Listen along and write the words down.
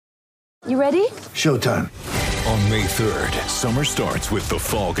You ready? Showtime. On May 3rd, summer starts with The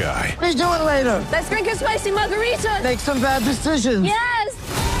Fall Guy. Let's do it later. Let's drink a spicy margarita. Make some bad decisions. Yes!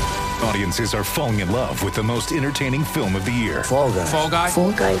 Audiences are falling in love with the most entertaining film of the year. Fall Guy. Fall Guy?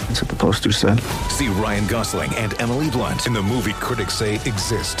 Fall guy. That's what the poster said. See Ryan Gosling and Emily Blunt in the movie critics say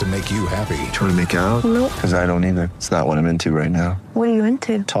exists to make you happy. Trying to make it out? Nope. Because I don't either. It's not what I'm into right now. What are you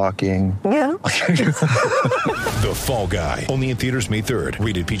into? Talking. Yeah. The Fall Guy. Only in theaters May 3rd.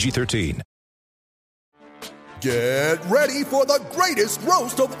 Rated PG-13. Get ready for the greatest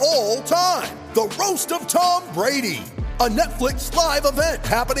roast of all time. The Roast of Tom Brady. A Netflix live event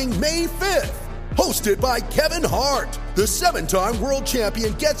happening May 5th. Hosted by Kevin Hart. The 7-time world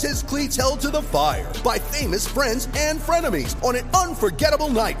champion gets his cleats held to the fire by famous friends and frenemies on an unforgettable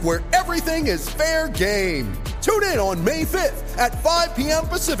night where everything is fair game. Tune in on May 5th at 5 p.m.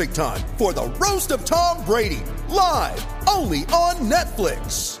 Pacific time for the Roast of Tom Brady. Live only on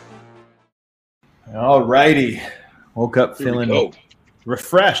Netflix. All righty. Woke up feeling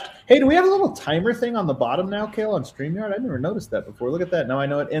refreshed. Hey, do we have a little timer thing on the bottom now, Kale, on StreamYard? I never noticed that before. Look at that. Now I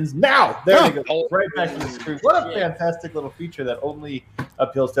know it ends now. There we go. Right back to the screen. What a fantastic little feature that only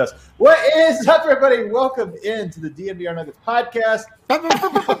appeals to us. What is up, everybody? Welcome into the DNVR Nuggets podcast.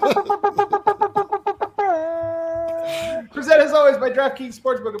 Presented as always by DraftKings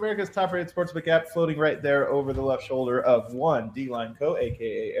Sportsbook, America's top-rated sportsbook app, floating right there over the left shoulder of one D-Line Co,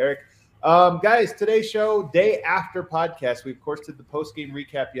 a.k.a. Eric. Guys, today's show, day after podcast, we of course did the post-game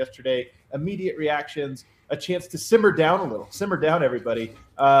recap yesterday, immediate reactions, a chance to simmer down, everybody,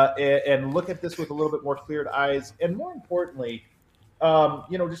 and look at this with a little bit more cleared eyes, and more importantly,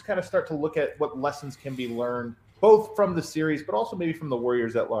 just kind of start to look at what lessons can be learned, both from the series, but also maybe from the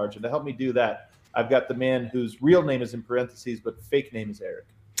Warriors at large. And to help me do that, I've got the man whose real name is in parentheses, but fake name is Eric.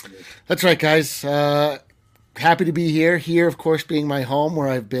 That's right, guys. Happy to be here, of course, being my home where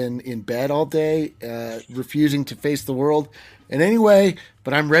I've been in bed all day, refusing to face the world in any way,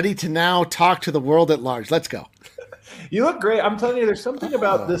 but I'm ready to now talk to the world at large. Let's go. You look great. I'm telling you, there's something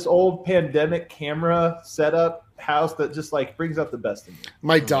about this old pandemic camera setup house that just like brings out the best in you.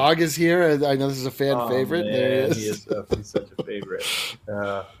 My dog is here. I know this is a fan favorite. Man, there he is. He's such a favorite.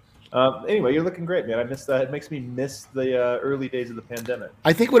 Anyway, you're looking great, man. I miss that. It makes me miss the early days of the pandemic.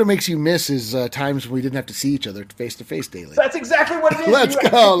 I think what it makes you miss is times when we didn't have to see each other face to face daily. That's exactly what it is. Let's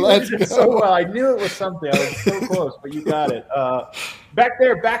go. So well, I knew it was something. I was so close, but you got it. Back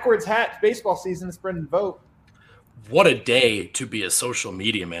there, backwards hat, baseball season. It's Brendan Vogt. What a day to be a social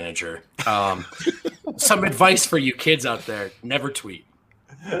media manager. Some advice for you kids out there: never tweet.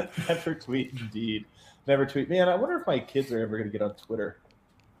 Never tweet, indeed. Never tweet. Man, I wonder if my kids are ever going to get on Twitter.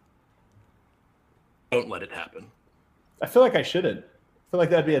 Don't let it happen. I feel like I shouldn't. I feel like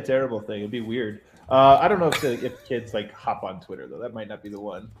that'd be a terrible thing. It'd be weird. I don't know if kids like hop on Twitter though. That might not be the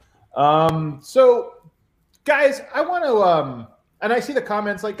one. So, guys, I want to. And I see the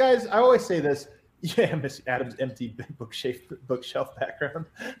comments. Like, guys, I always say this. Yeah, Miss Adams' empty bookshelf background.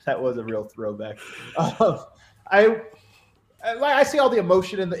 That was a real throwback. I see all the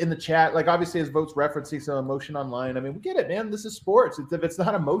emotion in the chat. Like, obviously, as Vogt's referencing some emotion online. I mean, we get it, man. This is sports. If it's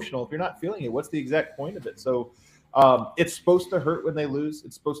not emotional, if you're not feeling it, what's the exact point of it? So it's supposed to hurt when they lose.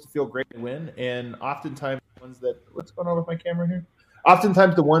 It's supposed to feel great to win. And oftentimes, the ones that – what's going on with my camera here?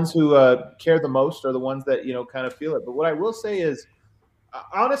 Oftentimes, the ones who care the most are the ones that, kind of feel it. But what I will say is I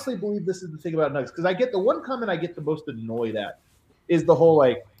honestly believe this is the thing about Nuggets, because I get the one comment I get the most annoyed at is the whole,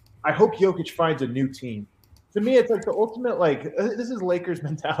 like, I hope Jokic finds a new team. To me, it's like the ultimate, like, this is Lakers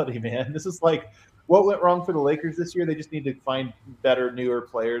mentality, man. This is like what went wrong for the Lakers this year. They just need to find better, newer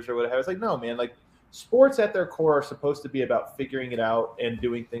players or whatever. It's like, no, man, like sports at their core are supposed to be about figuring it out and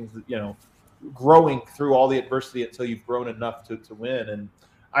doing things that, growing through all the adversity until you've grown enough to win. And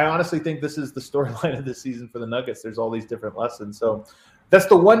I honestly think this is the storyline of this season for the Nuggets. There's all these different lessons. So that's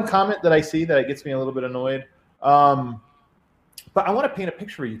the one comment that I see that gets me a little bit annoyed. But I want to paint a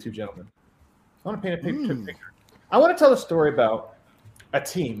picture for you two gentlemen. I want to paint a picture. I want to tell a story about a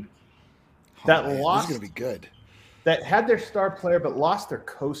team that lost. This is going to be good. That had their star player but lost their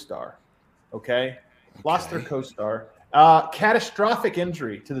co-star. Okay? Lost their co-star. Catastrophic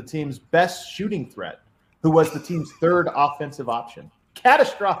injury to the team's best shooting threat, who was the team's third offensive option.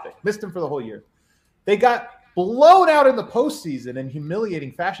 Catastrophic. Missed him for the whole year. They got blown out in the postseason in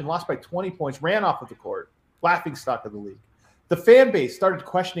humiliating fashion, lost by 20 points, ran off of the court. Laughing stock of the league. The fan base started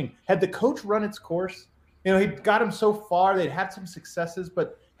questioning, had the coach run its course? He got him so far. They'd had some successes,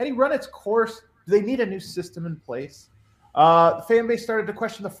 but had he run its course? Do they need a new system in place? The fan base started to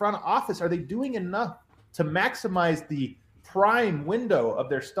question the front office. Are they doing enough to maximize the prime window of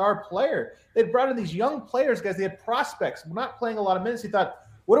their star player? They'd brought in these young players, guys. They had prospects, not playing a lot of minutes. He thought,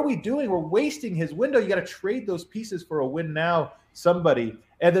 What are we doing? We're wasting his window. You got to trade those pieces for a win now, somebody.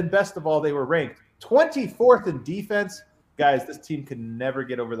 And then best of all, they were ranked 24th in defense. Guys, this team can never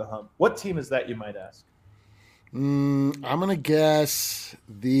get over the hump. What team is that, you might ask? I'm going to guess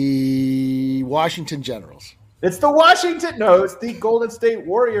the Washington Generals. It's the Washington. No, it's the Golden State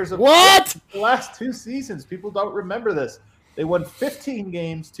Warriors of What? the last 2 seasons. People don't remember this. They won 15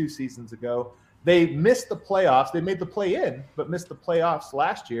 games 2 seasons ago. They missed the playoffs. They made the play-in, but missed the playoffs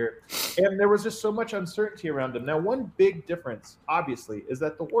last year. And there was just so much uncertainty around them. Now, one big difference, obviously, is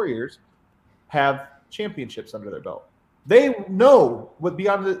that the Warriors have championships under their belt. They know,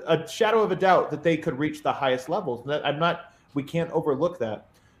 beyond a shadow of a doubt, that they could reach the highest levels. We can't overlook that.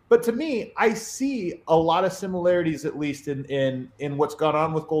 But to me, I see a lot of similarities, at least in what's gone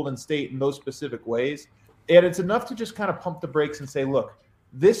on with Golden State in those specific ways. And it's enough to just kind of pump the brakes and say, look,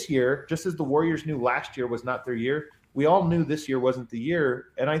 this year, just as the Warriors knew last year was not their year, we all knew this year wasn't the year.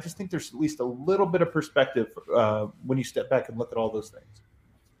 And I just think there's at least a little bit of perspective when you step back and look at all those things.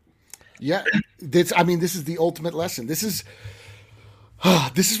 Yeah, this is the ultimate lesson. This is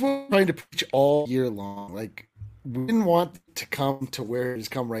what we're trying to preach all year long. Like, we didn't want to come to where it has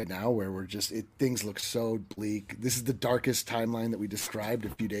come right now, where things look so bleak. This is the darkest timeline that we described a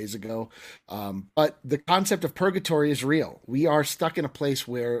few days ago. But the concept of purgatory is real. We are stuck in a place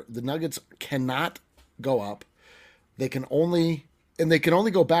where the Nuggets cannot go up. They can only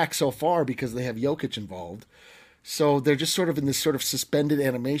go back so far because they have Jokic involved. So they're just sort of in this sort of suspended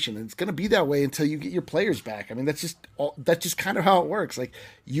animation, and it's going to be that way until you get your players back. I mean, that's just kind of how it works. Like,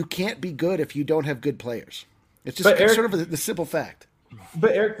 you can't be good if you don't have good players. It's just sort of the simple fact.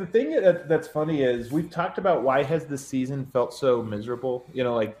 But Eric, the thing that's funny is we've talked about why has this season felt so miserable. You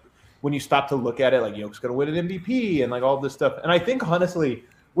know, like when you stop to look at it, like Jokic's going to win an MVP and like all this stuff. And I think honestly,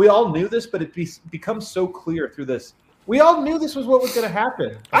 we all knew this, but it becomes so clear through this. We all knew this was what was going to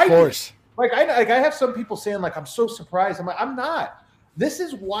happen. Of course. I have some people saying like, I'm so surprised. I'm like, I'm not. This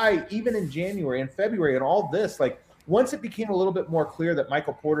is why even in January and February and all this, like once it became a little bit more clear that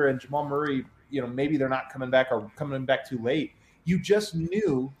Michael Porter and Jamal Murray, you know, maybe they're not coming back or coming back too late. You just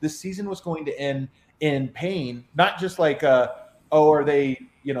knew the season was going to end in pain, not just like, are they,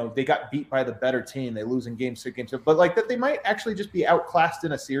 you know, they got beat by the better team, they lose in game 6, game 7, but like that they might actually just be outclassed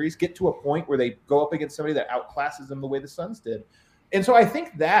in a series, get to a point where they go up against somebody that outclasses them the way the Suns did. And so I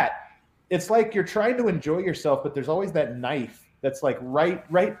think that it's like you're trying to enjoy yourself, but there's always that knife that's like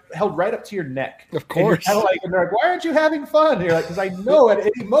held right up to your neck. Of course. And they're like, why aren't you having fun? And you're like, because I know at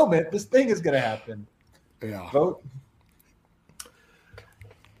any moment this thing is going to happen. Yeah. Vote.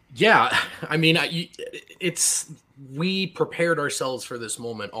 Yeah, I mean, we prepared ourselves for this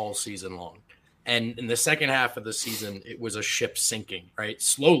moment all season long, and in the second half of the season, it was a ship sinking, right,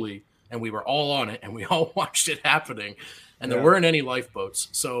 slowly, and we were all on it, and we all watched it happening, and there weren't any lifeboats.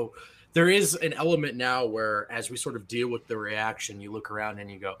 So there is an element now where, as we sort of deal with the reaction, you look around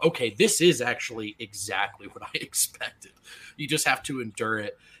and you go, okay, this is actually exactly what I expected. You just have to endure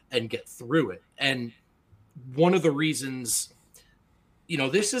it and get through it. And one of the reasons, you know,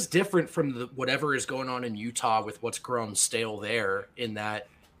 this is different from whatever is going on in Utah with what's grown stale there, in that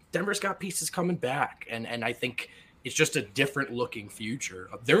Denver's got pieces coming back. And I think it's just a different looking future.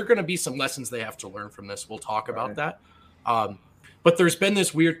 There are going to be some lessons they have to learn from this. We'll talk about that. But there's been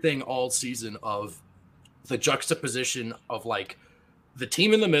this weird thing all season of the juxtaposition of like the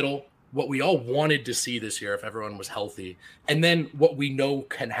team in the middle, what we all wanted to see this year if everyone was healthy, and then what we know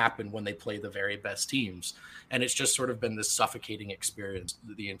can happen when they play the very best teams. And it's just sort of been this suffocating experience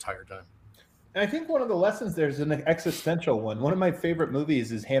the entire time. And I think one of the lessons there is an existential one. One of my favorite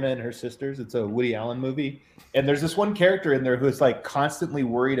movies is Hannah and Her Sisters. It's a Woody Allen movie. And there's this one character in there who is like constantly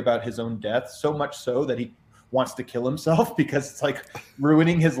worried about his own death, so much so that he wants to kill himself because it's like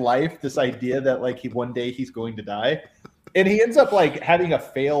ruining his life, this idea that like one day he's going to die. And he ends up like having a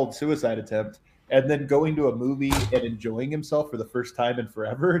failed suicide attempt and then going to a movie and enjoying himself for the first time in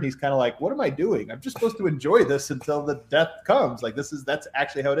forever. And he's kind of like, what am I doing? I'm just supposed to enjoy this until the death comes. Like that's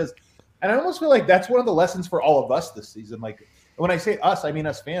actually how it is. And I almost feel like that's one of the lessons for all of us this season. Like when I say us, I mean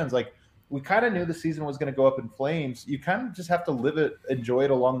us fans. Like we kind of knew the season was going to go up in flames. You kind of just have to live it, enjoy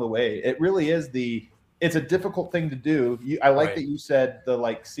it along the way. It really is it's a difficult thing to do. I like that you said the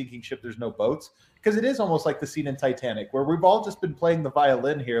like sinking ship, there's no boats, because it is almost like the scene in Titanic where we've all just been playing the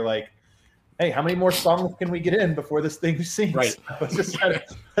violin here. Like, hey, how many more songs can we get in before this thing sinks? Right.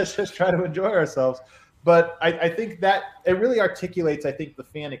 Let's just try to enjoy ourselves. But I think that it really articulates, I think, the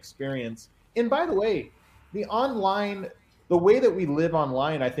fan experience. And by the way, the way that we live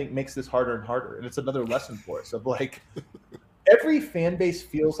online, I think makes this harder and harder. And it's another lesson for us of like every fan base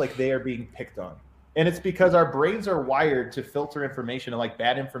feels like they are being picked on. And it's because our brains are wired to filter information, and like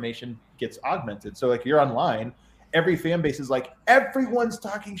bad information gets augmented. So like you're online, every fan base is like, everyone's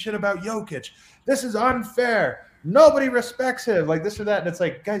talking shit about Jokic. This is unfair. Nobody respects him, like this or that. And it's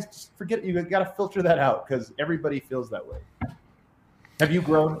like, guys, just forget it. You got to filter that out because everybody feels that way. Have you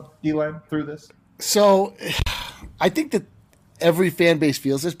grown, D-Line, through this? So I think that every fan base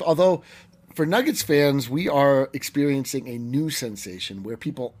feels this, although for Nuggets fans, we are experiencing a new sensation where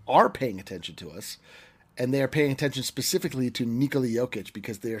people are paying attention to us, and they are paying attention specifically to Nikola Jokic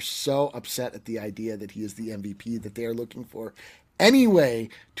because they are so upset at the idea that he is the MVP that they are looking for any way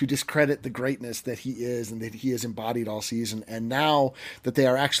to discredit the greatness that he is and that he has embodied all season. And now that they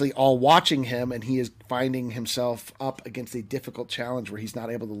are actually all watching him and he is finding himself up against a difficult challenge where he's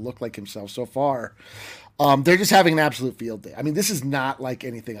not able to look like himself so far, they're just having an absolute field day. I mean, this is not like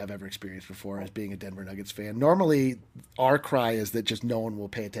anything I've ever experienced before as being a Denver Nuggets fan. Normally, our cry is that just no one will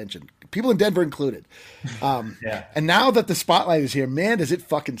pay attention, people in Denver included. Yeah. And now that the spotlight is here, man, does it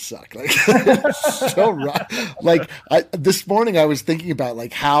fucking suck? Like, so rough. Like this morning, I was thinking about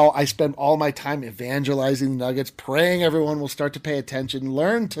like how I spend all my time evangelizing the Nuggets, praying everyone will start to pay attention,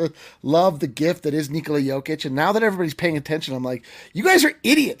 learn to love the gift that is Nikola Jokic. And now that everybody's paying attention, I'm like, you guys are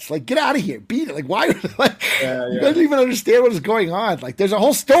idiots. Like, get out of here. Beat it. Like, why? You guys don't even understand what is going on. Like, there's a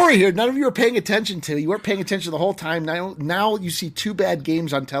whole story here. None of you are paying attention to. You weren't paying attention the whole time. Now you see two bad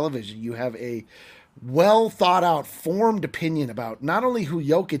games on television. You have a well thought out, formed opinion about not only who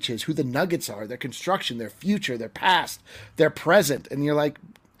Jokic is, who the Nuggets are, their construction, their future, their past, their present. And you're like,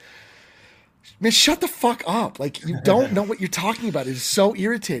 man, shut the fuck up. Like, you don't know what you're talking about. It is so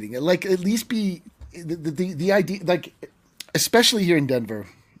irritating. Like, at least be the idea, like, especially here in Denver.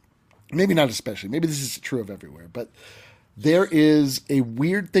 Maybe not especially. Maybe this is true of everywhere. But there is a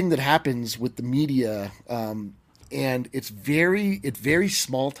weird thing that happens with the media, and it's very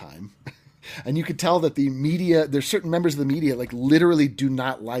small time. And you can tell that the media, there's certain members of the media, like literally do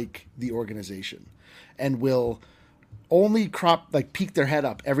not like the organization and will only peek their head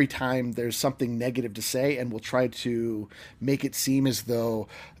up every time there's something negative to say, and will try to make it seem as though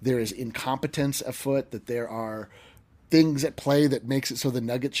there is incompetence afoot, that there are things at play that makes it so the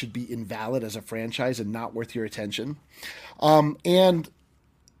Nuggets should be invalid as a franchise and not worth your attention. And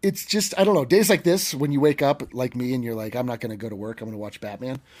it's just, I don't know, days like this, when you wake up like me and you're like, I'm not going to go to work, I'm going to watch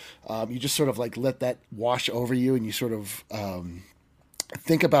Batman. You just sort of like let that wash over you, and you sort of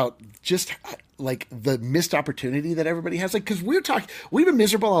think about just like the missed opportunity that everybody has. Like, because we've been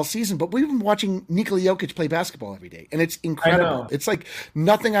miserable all season, but we've been watching Nikola Jokic play basketball every day, and it's incredible. It's like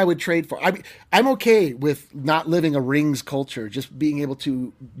nothing I would trade for. I mean, I'm okay with not living a rings culture, just being able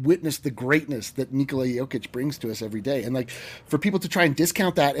to witness the greatness that Nikola Jokic brings to us every day. And like, for people to try and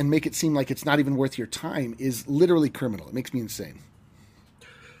discount that and make it seem like it's not even worth your time is literally criminal. It makes me insane.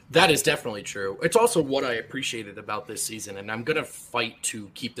 That is definitely true. It's also what I appreciated about this season, and I'm going to fight to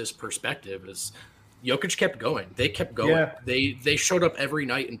keep this perspective, is Jokic kept going. They kept going. Yeah. They showed up every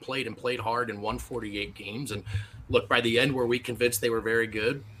night and played hard and won 48 games. And look, by the end, were we convinced they were very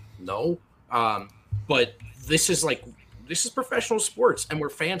good? No. But this is professional sports, and we're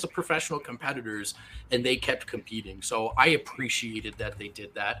fans of professional competitors, and they kept competing. So I appreciated that they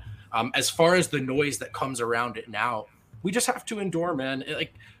did that. As far as the noise that comes around it now, we just have to endure, man.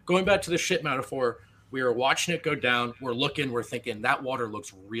 Like, going back to the shit metaphor, we were watching it go down. We're looking, we're thinking that water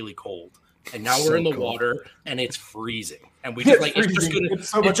looks really cold. And now we're in the water and it's freezing. And we just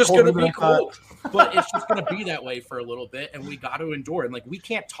it's just gonna be cold. But it's just gonna be that way for a little bit, and we gotta endure. And like, we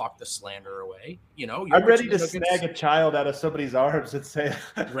can't talk the slander away. You know, I'm ready to snag a child out of somebody's arms and say,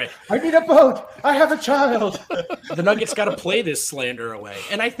 right, I need a boat. I have a child. The Nuggets gotta play this slander away.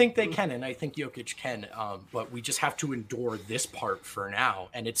 And I think they can, and I think Jokic can. But we just have to endure this part for now.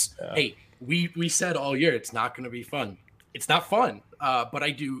 And it's hey, we said all year it's not gonna be fun. It's not fun, but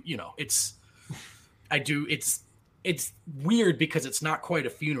I do, you know, it's weird because it's not quite a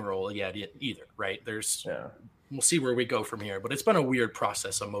funeral yet either, right? We'll see where we go from here, but it's been a weird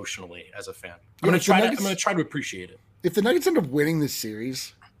process emotionally as a fan. I'm going to try to appreciate it. If the Nuggets end up winning this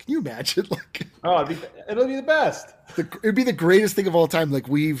series, can you imagine? Like, it'll be the best. It'd be the greatest thing of all time. Like,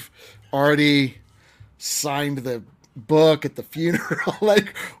 we've already signed the book at the funeral.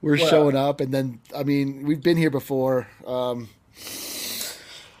 Like, we're showing up, and then I mean, we've been here before.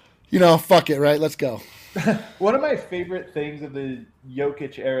 You know, fuck it, right? Let's go. One of my favorite things of the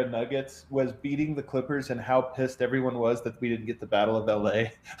Jokic era Nuggets was beating the Clippers and how pissed everyone was that we didn't get the Battle of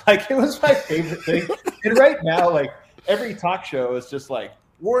LA. Like, it was my favorite thing. And right now, like, every talk show is just like,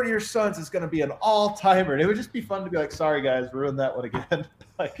 Warriors Suns is going to be an all-timer. And it would just be fun to be like, sorry guys, ruined that one again.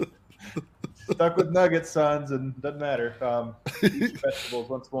 Like, stuck with Nuggets, Suns, and doesn't matter. Eat vegetables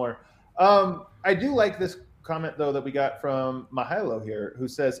once more. I do like this comment though that we got from Mahalo here, who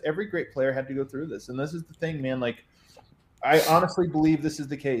says every great player had to go through this, and this is the thing, man. Like, I honestly believe this is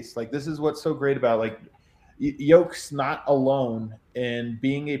the case. Like, this is what's so great about like Yoke's not alone in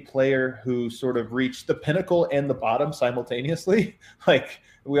being a player who sort of reached the pinnacle and the bottom simultaneously. Like,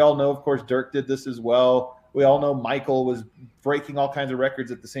 we all know, of course, Dirk did this as well. We all know Michael was breaking all kinds of records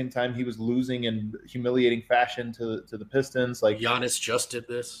at the same time he was losing in humiliating fashion to the Pistons. Like, Giannis just did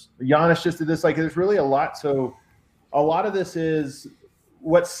this. Like, there's really a lot. So a lot of this is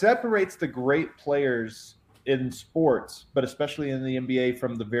what separates the great players in sports, but especially in the NBA,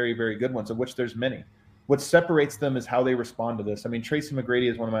 from the very, very good ones, of which there's many. What separates them is how they respond to this. I mean, Tracy McGrady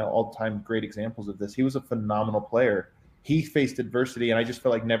is one of my all-time great examples of this. He was a phenomenal player. He faced adversity, and I just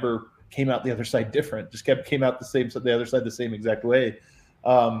feel like never came out the other side different. Just came out the other side the same exact way.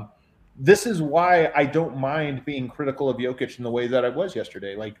 This is why I don't mind being critical of Jokic in the way that I was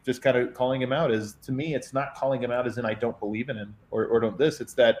yesterday. Like, just kind of calling him out is, to me, it's not calling him out as in I don't believe in him or don't this.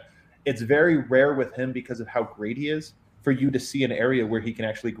 It's that it's very rare with him because of how great he is for you to see an area where he can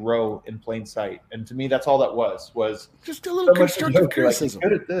actually grow in plain sight. And to me, that's all that was just a little constructive criticism. Like,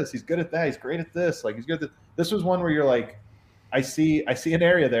 he's good at this. He's good at that. He's great at this. Like, he's good at this. This was one where you're like, I see an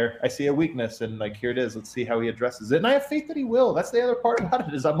area there. I see a weakness, and like, here it is. Let's see how he addresses it. And I have faith that he will. That's the other part about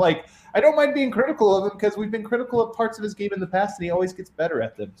it, is I'm like, I don't mind being critical of him because we've been critical of parts of his game in the past, and he always gets better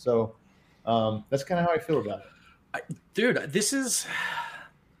at them. So that's kind of how I feel about it. Dude,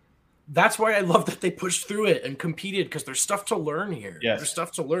 that's why I love that they pushed through it and competed, because there's stuff to learn here. Yes. There's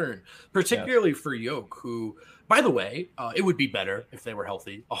stuff to learn, particularly for Yoke, who, by the way, it would be better if they were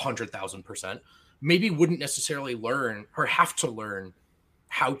healthy, 100,000%. Maybe wouldn't necessarily learn or have to learn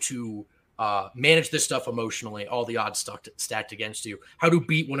how to manage this stuff emotionally, all the odds stacked against you, how to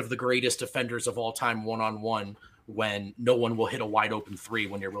beat one of the greatest defenders of all time one-on-one when no one will hit a wide open three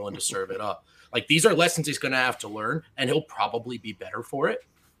when you're willing to serve it up. Like, these are lessons he's going to have to learn, and he'll probably be better for it.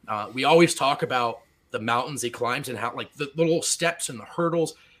 We always talk about the mountains he climbs and how, like, the little steps and the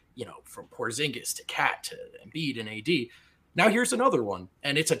hurdles, you know, from Porzingis to Cat to Embiid and AD. Now here's another one,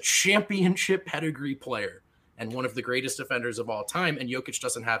 and it's a championship pedigree player and one of the greatest defenders of all time, and Jokic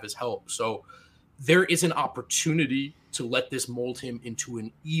doesn't have his help. So there is an opportunity to let this mold him into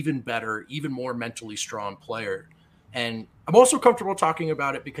an even better, even more mentally strong player. And I'm also comfortable talking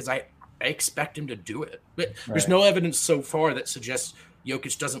about it because I expect him to do it. But there's no evidence so far that suggests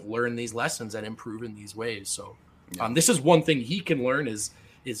Jokic doesn't learn these lessons and improve in these ways. So this is one thing he can learn is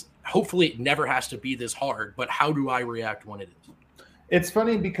hopefully it never has to be this hard, but how do I react when it is? It's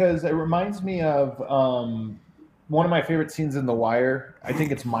funny because it reminds me of one of my favorite scenes in The Wire. I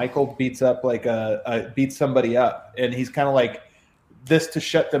think it's Michael beats up beats somebody up, and he's kind of like this to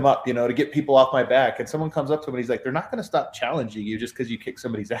shut them up, you know, to get people off my back. And someone comes up to him and he's like, they're not going to stop challenging you just because you kick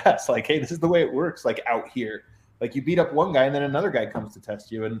somebody's ass. Like, hey, this is the way it works. Like, out here, like, you beat up one guy and then another guy comes to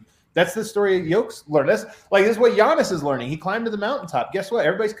test you. And that's the story Yoke's learned. This is what Giannis is learning. He climbed to the mountaintop. Guess what?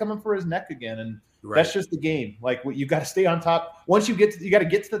 Everybody's coming for his neck again. And that's just the game. Like, you got to stay on top. Once you got to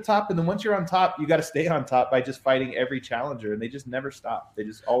get to the top. And then once you're on top, you got to stay on top by just fighting every challenger. And they just never stop. They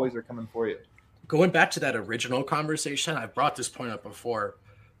just always are coming for you. Going back to that original conversation, I've brought this point up before.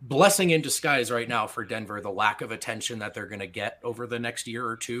 Blessing in disguise right now for Denver, the lack of attention that they're going to get over the next year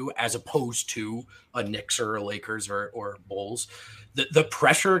or two, as opposed to a Knicks or a Lakers or Bulls. The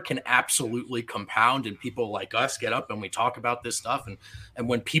pressure can absolutely compound, and people like us get up and we talk about this stuff. And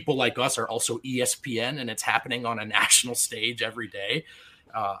when people like us are also ESPN and it's happening on a national stage every day,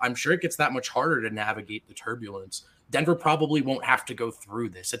 I'm sure it gets that much harder to navigate the turbulence. Denver probably won't have to go through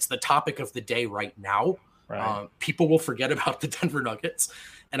this. It's the topic of the day right now. Right. People will forget about the Denver Nuggets.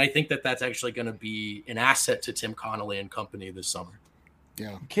 And I think that that's actually going to be an asset to Tim Connolly and company this summer.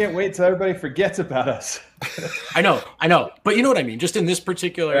 Yeah. Can't wait till everybody forgets about us. I know. But you know what I mean? Just in this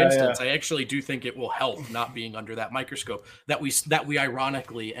particular instance, I actually do think it will help not being under that microscope that we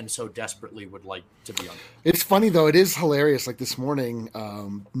ironically and so desperately would like to be under. It's funny, though. It is hilarious. Like this morning,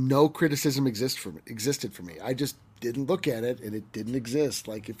 no criticism existed for me. I just didn't look at it, and it didn't exist.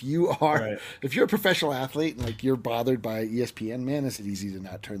 Like, if you're a professional athlete and like you're bothered by ESPN, man, is it easy to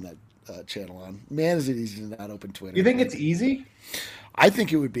not turn that channel on? Man, is it easy to not open Twitter? You think it's easy? I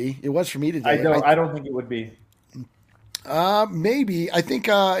think it would be. It was for me today. I don't think it would be. Maybe. I think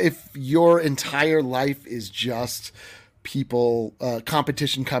if your entire life is just people,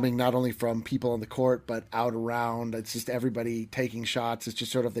 competition coming not only from people on the court, but out around, it's just everybody taking shots. It's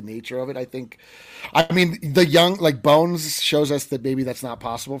just sort of the nature of it. I mean, the young, like Bones shows us that maybe that's not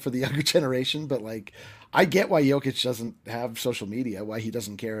possible for the younger generation, but like, I get why Jokic doesn't have social media, why he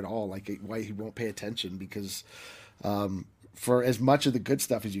doesn't care at all, like why he won't pay attention, because for as much of the good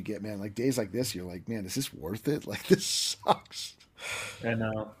stuff as you get, man. Like days like this, you're like, man, is this worth it? Like this sucks. I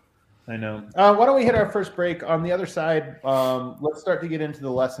know. Why don't we hit our first break? On the other side, let's start to get into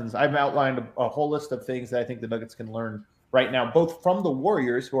the lessons. I've outlined a whole list of things that I think the Nuggets can learn right now, both from the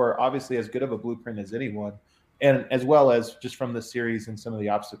Warriors, who are obviously as good of a blueprint as anyone, and as well as just from the series and some of the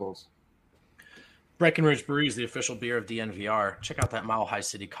obstacles. Breckenridge Brewery is the official beer of DNVR. Check out that Mile High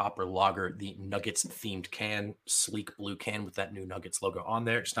City Copper Lager, the Nuggets-themed can, sleek blue can with that new Nuggets logo on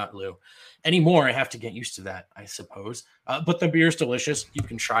there. It's not blue anymore. I have to get used to that, I suppose. But the beer is delicious. You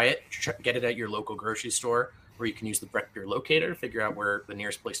can try it. Get it at your local grocery store, or you can use the Breck Beer Locator, figure out where the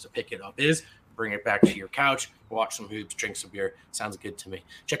nearest place to pick it up is, bring it back to your couch, watch some hoops, drink some beer. Sounds good to me.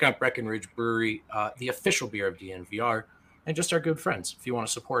 Check out Breckenridge Brewery, the official beer of DNVR. And just our good friends. If you want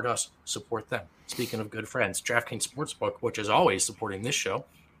to support us, support them. Speaking of good friends, DraftKings Sportsbook, which is always supporting this show,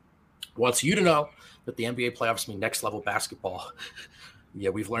 wants you to know that the NBA playoffs mean next level basketball. Yeah,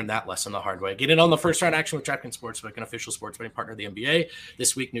 we've learned that lesson the hard way. Get in on the first round action with DraftKings Sportsbook, an official sports betting partner of the NBA.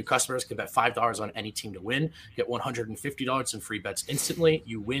 This week, new customers can bet $5 on any team to win. Get $150 in free bets instantly.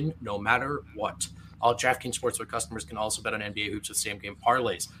 You win no matter what. All DraftKings Sportsbook customers can also bet on NBA hoops with same-game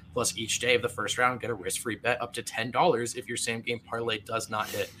parlays. Plus, each day of the first round, get a risk-free bet up to $10 if your same-game parlay does not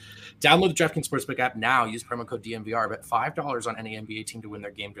hit. Download the DraftKings Sportsbook app now. Use promo code DNVR. Bet $5 on any NBA team to win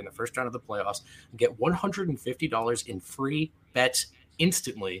their game during the first round of the playoffs and get $150 in free bets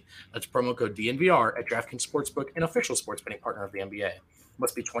instantly. That's promo code DNVR at DraftKings Sportsbook, an official sports betting partner of the NBA.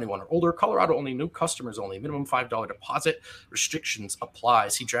 Must be 21 or older. Colorado only. New customers only. Minimum $5 deposit. Restrictions apply.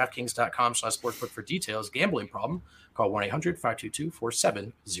 See DraftKings.com/sportsbook for details. Gambling problem? Call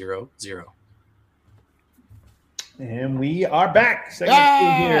 1-800-522-4700. And we are back.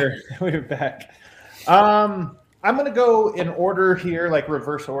 Second here. We're back. I'm going to go in order here, like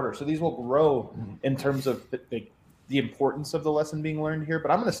reverse order. So these will grow in terms of the importance of the lesson being learned here.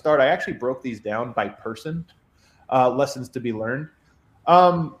 But I'm going to start. I actually broke these down by person, lessons to be learned.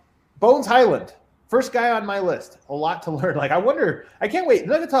 Bones Hyland, first guy on my list. A lot to learn. Like, I can't wait.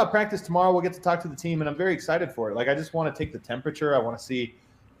 Nuggets have practice tomorrow. We'll get to talk to the team, and I'm very excited for it. Like, I just want to take the temperature. I want to see,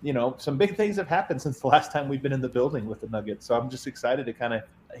 some big things have happened since the last time we've been in the building with the Nuggets. So I'm just excited to kind of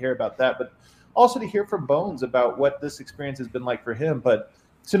hear about that, but also to hear from Bones about what this experience has been like for him. But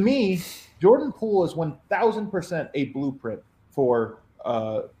to me, Jordan Poole is 1,000% a blueprint for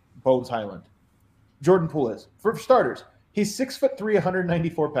Bones Hyland. Jordan Poole is. For starters, he's 6'3",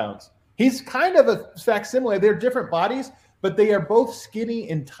 194 pounds. He's kind of a facsimile. They're different bodies, but they are both skinny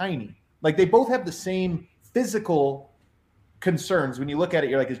and tiny. Like, they both have the same physical concerns. When you look at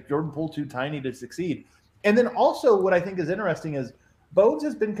it, you're like, is Jordan Poole too tiny to succeed? And then also what I think is interesting is Bones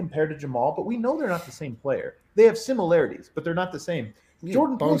has been compared to Jamal, but we know they're not the same player. They have similarities, but they're not the same. Yeah,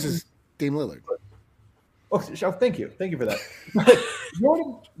 Jordan Bones Poole is Dame Lillard. Oh, thank you. Thank you for that.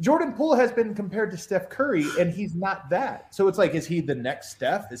 Jordan Poole has been compared to Steph Curry, and he's not that. So it's like, is he the next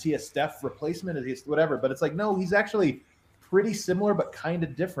Steph? Is he a Steph replacement? Is he whatever? But it's like, no, he's actually pretty similar, but kind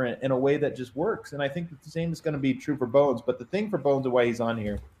of different in a way that just works. And I think the same is going to be true for Bones. But the thing for Bones and why he's on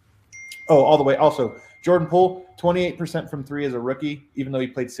here, all the way. Also, Jordan Poole, 28% from three as a rookie, even though he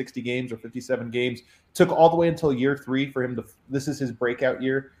played 60 games or 57 games. Took all the way until year 3 for him to. This is his breakout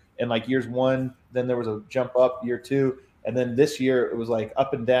year. And like years 1, then there was a jump up year 2. And then this year it was like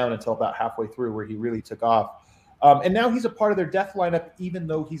up and down until about halfway through where he really took off. And now he's a part of their death lineup, even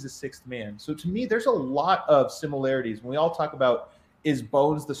though he's a sixth man. So to me, there's a lot of similarities. When we all talk about, is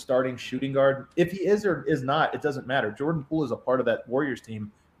Bones the starting shooting guard? If he is or is not, it doesn't matter. Jordan Poole is a part of that Warriors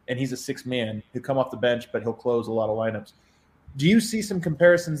team, and he's a sixth man. He'll come off the bench, but he'll close a lot of lineups. Do you see some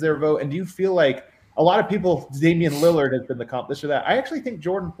comparisons there, Vo? And do you feel like a lot of people, Damian Lillard has been the comp, this or that? I actually think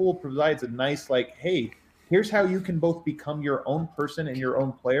Jordan Poole provides a nice, like, hey, here's how you can both become your own person and your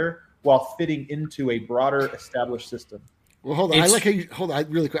own player while fitting into a broader establised system. Well, hold on. I like how you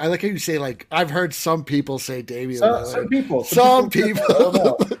really quick. I like how you say, like, I've heard some people say Damian Lillard. Some people. Some people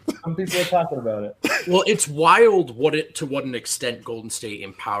are talking about it. Well, it's wild to what an extent Golden State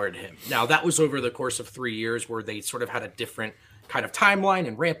empowered him. Now, that was over the course of 3 years where they sort of had a different kind of timeline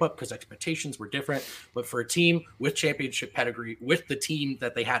and ramp up because expectations were different. But for a team with championship pedigree, with the team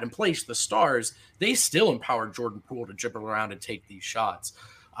that they had in place, the Stars, they still empowered Jordan Poole to dribble around and take these shots.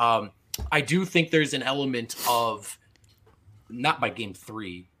 I do think there's an element of, not by game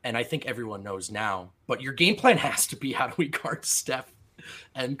 3, and I think everyone knows now, but your game plan has to be, how do we guard Steph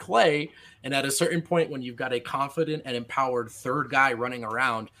and Clay? And at a certain point, when you've got a confident and empowered third guy running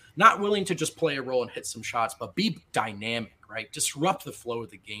around, not willing to just play a role and hit some shots, but be dynamic, right? Disrupt the flow of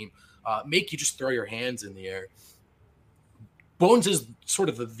the game, make you just throw your hands in the air. Bones is sort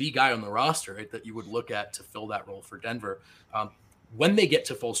of the guy on the roster, right, that you would look at to fill that role for Denver. When they get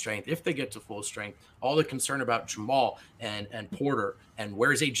to full strength, if they get to full strength, all the concern about Jamal and Porter and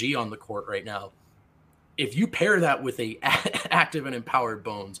where's AG on the court right now, if you pair that with a active and empowered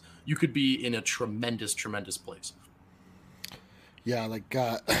Bones, you could be in a tremendous, tremendous place. Yeah, like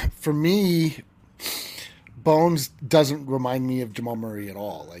for me, Bones doesn't remind me of Jamal Murray at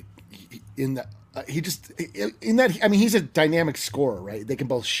all. Like he's a dynamic scorer, right? They can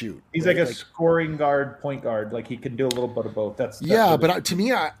both shoot. He's right? like a scoring guard, point guard. Like he can do a little bit of both. That's but to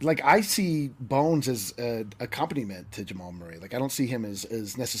me, I see Bones as an accompaniment to Jamal Murray. Like I don't see him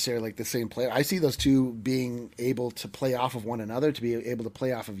as necessarily like the same player. I see those two being able to play off of one another, to be able to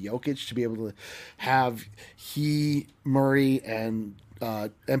play off of Jokic, to be able to have Murray and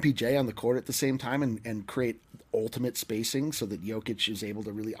MPJ on the court at the same time and create ultimate spacing so that Jokic is able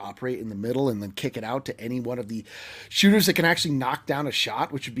to really operate in the middle and then kick it out to any one of the shooters that can actually knock down a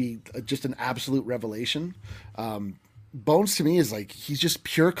shot, which would be just an absolute revelation. Bones to me is like, he's just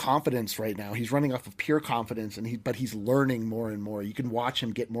pure confidence right now. He's running off of pure confidence but he's learning more and more. You can watch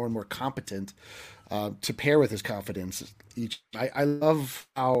him get more and more competent to pair with his confidence. I love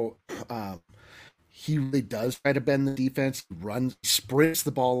how he really does try to bend the defense, sprints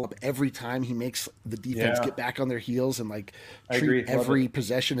the ball up every time. He makes the defense get back on their heels and like treat every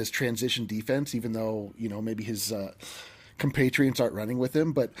possession as transition defense, even though, maybe his compatriots aren't running with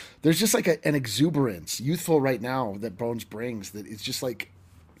him. But there's just like an exuberance, youthful right now, that Bones brings that is just like,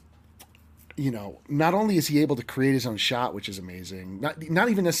 not only is he able to create his own shot, which is amazing, not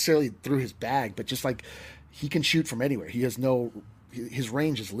even necessarily through his bag, but just like he can shoot from anywhere. His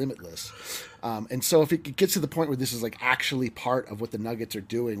range is limitless. And so if it gets to the point where this is like actually part of what the Nuggets are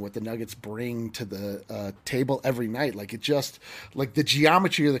doing, what the Nuggets bring to the table every night, like it just like the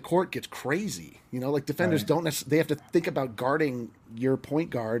geometry of the court gets crazy, like defenders they have to think about guarding your point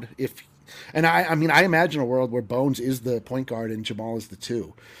guard. I imagine a world where Bones is the point guard and Jamal is the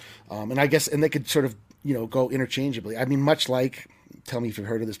two. And they could sort of, go interchangeably. I mean, much like, tell me if you've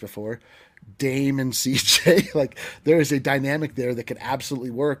heard of this before, Dame and CJ, like there is a dynamic there that could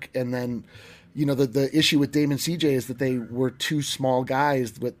absolutely work. And then, the issue with Dame and CJ is that they were two small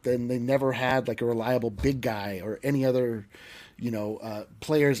guys, but then they never had like a reliable big guy or any other,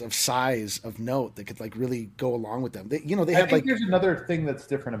 players of size of note that could like really go along with them. I think there's another thing that's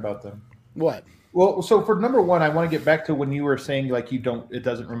different about them. What? Well, so for number one, I want to get back to when you were saying like it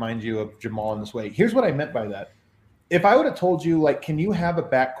doesn't remind you of Jamal in this way. Here's what I meant by that. If I would have told you, like, can you have a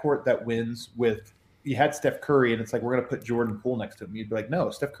backcourt that wins with you had Steph Curry and it's like we're going to put Jordan Poole next to him, you'd be like,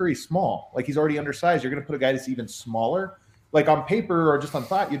 no, Steph Curry's small. Like, he's already undersized. You're going to put a guy that's even smaller. Like, on paper or just on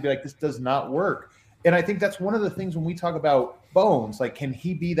thought, you'd be like, this does not work. And I think that's one of the things when we talk about Bones, like, can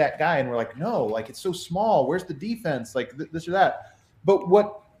he be that guy? And we're like, no, like, it's so small. Where's the defense? Like, this or that. But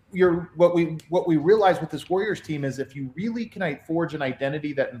what we realize with this Warriors team is if you really can forge an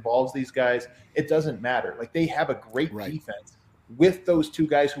identity that involves these guys, it doesn't matter. Like, they have a great defense with those two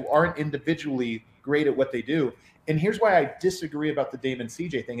guys who aren't individually great at what they do. And here's why I disagree about the Dame and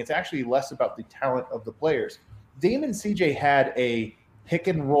CJ thing. It's actually less about the talent of the players. Dame and CJ had a pick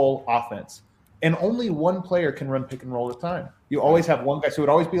and roll offense, and only one player can run pick and roll at a time. You always have one guy. So it would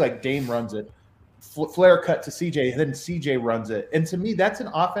always be like Dame runs it, flare cut to CJ, and then CJ runs it. And to me, that's an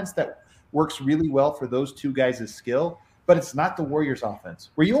offense that works really well for those two guys' skill, but it's not the Warriors offense,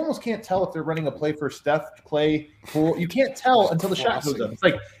 where you almost can't tell if they're running a play for Steph, Clay, Poole. You can't tell until the shot goes up. It's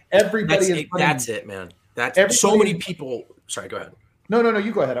like everybody that's it, man. That's so many people. Sorry, go ahead. No,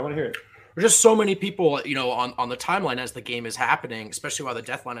 you go ahead. I want to hear it. There's just so many people, on the timeline as the game is happening, especially while the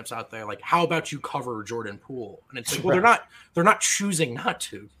death lineup's out there. Like, how about you cover Jordan Poole? And it's like, well, they're not choosing not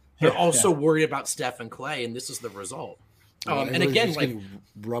to. They're also worried about Steph and Clay, and this is the result. And again, like,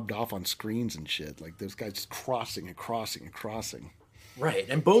 rubbed off on screens and shit. Like, those guys just crossing and crossing and crossing. Right,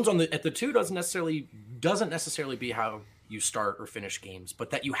 and Bones at the two doesn't necessarily be how you start or finish games, but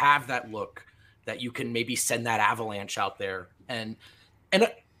that you have that look, that you can maybe send that avalanche out there. And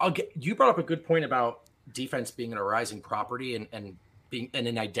you brought up a good point about defense being a rising property and being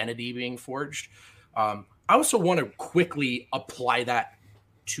an identity being forged. I also want to quickly apply that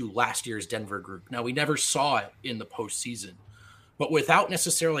to last year's Denver group. Now, we never saw it in the postseason, but without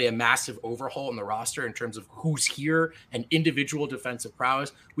necessarily a massive overhaul in the roster in terms of who's here and individual defensive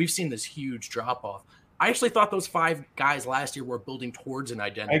prowess, we've seen this huge drop off. I actually thought those five guys last year were building towards an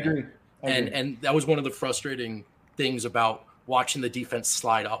identity. I agree. And that was one of the frustrating things about watching the defense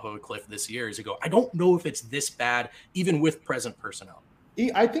slide off of a cliff this year is I don't know if it's this bad, even with present personnel.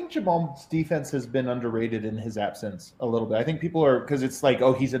 I think Jamal's defense has been underrated in his absence a little bit. I think people are, because it's like,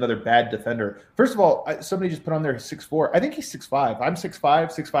 oh, he's another bad defender. First of all, somebody just put on there 6'4". I think he's 6'5". I'm 6'5",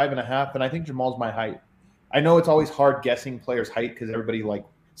 6'5 and a half, and I think Jamal's my height. I know it's always hard guessing players' height because everybody, like,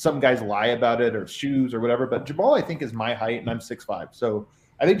 some guys lie about it or shoes or whatever, but Jamal, I think, is my height, and I'm 6'5". So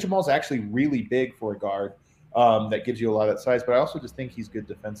I think Jamal's actually really big for a guard. That gives you a lot of that size, but I also just think he's good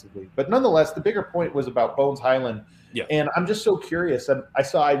defensively. But nonetheless, the bigger point was about Bones Hyland. Yeah. And I'm just so curious.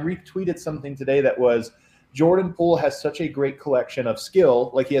 I retweeted something today that was Jordan Poole has such a great collection of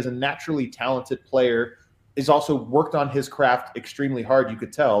skill. Like, he has a naturally talented player, is also worked on his craft extremely hard. You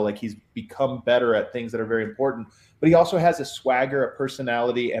could tell, like, he's become better at things that are very important, but he also has a swagger, a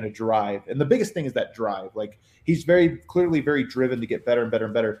personality, and a drive. And the biggest thing is that drive. Like, he's very clearly very driven to get better and better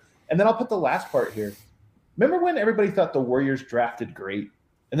and better. And then I'll put the last part here. Remember when everybody thought the Warriors drafted great?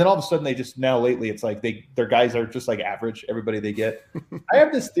 And then all of a sudden, they just, now lately, it's like their guys are just like average, everybody they get. I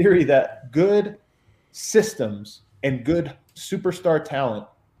have this theory that good systems and good superstar talent,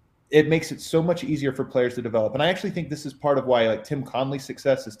 it makes it so much easier for players to develop. And I actually think this is part of why, like, Tim Conley's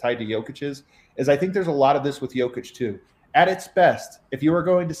success is tied to Jokic's, is I think there's a lot of this with Jokic too. At its best, if you are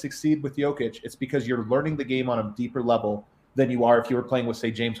going to succeed with Jokic, it's because you're learning the game on a deeper level than you are if you were playing with,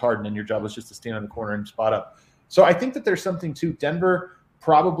 say, James Harden and your job was just to stand on the corner and spot up. So I think that there's something to Denver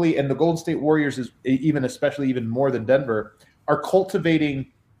probably, and the Golden State Warriors is especially even more than Denver, are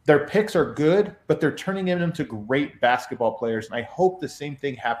cultivating, their picks are good, but they're turning them into great basketball players. And I hope the same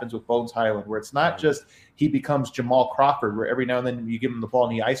thing happens with Bones Hyland, where it's not just he becomes Jamal Crawford, where every now and then you give him the ball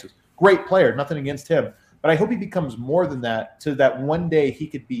and he ices. Great player, nothing against him. But I hope he becomes more than that, to that one day he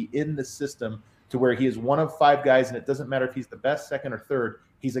could be in the system to where he is one of 5 guys, and it doesn't matter if he's the best, second, or third.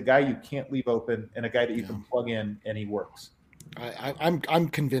 He's a guy you can't leave open and a guy that you can plug in and he works. I'm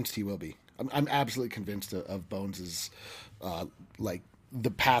convinced he will be. I'm absolutely convinced of Bones's like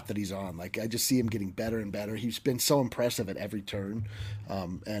the path that he's on. Like, I just see him getting better and better. He's been so impressive at every turn,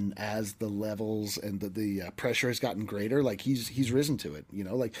 and as the levels and the pressure has gotten greater, like he's risen to it. You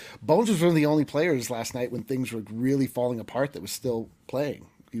know, like Bones was one of the only players last night when things were really falling apart that was still playing.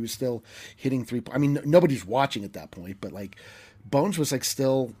 He was still hitting three. I mean, nobody's watching at that point, but like Bones was like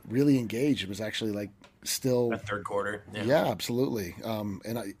still really engaged. It was actually like still that third quarter. Yeah, absolutely.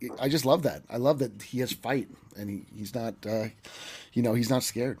 And I just love that. I love that he has fight and he's not, he's not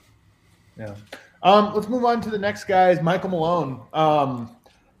scared. Yeah. Let's move on to the next guy is Michael Malone.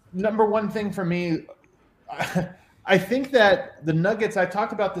 Number one thing for me, I think that the Nuggets, I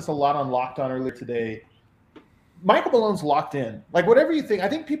talked about this a lot on Locked On earlier today. Michael Malone's locked in. Like, whatever you think, I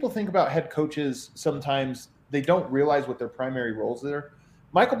think people think about head coaches sometimes, they don't realize what their primary roles are.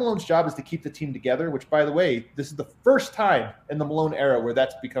 Michael Malone's job is to keep the team together, which, by the way, this is the first time in the Malone era where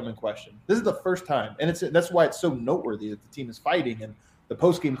that's become in question. This is the first time. And that's why it's so noteworthy that the team is fighting, and the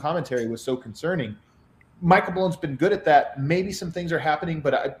post-game commentary was so concerning. Michael Malone's been good at that. Maybe some things are happening,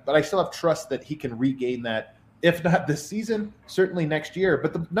 but I still have trust that he can regain that, if not this season, certainly next year.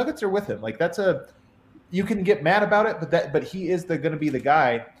 But the Nuggets are with him. Like, you can get mad about it, but he is going to be the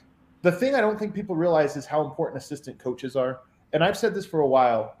guy. The thing I don't think people realize is how important assistant coaches are. And I've said this for a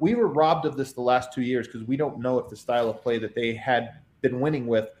while. We were robbed of this the last 2 years because we don't know if the style of play that they had been winning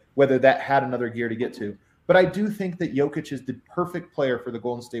with, whether that had another gear to get to. But I do think that Jokic is the perfect player for the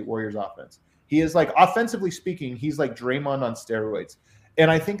Golden State Warriors offense. He is, like, offensively speaking, he's like Draymond on steroids.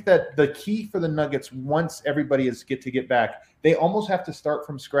 And I think that the key for the Nuggets, once everybody is get back, they almost have to start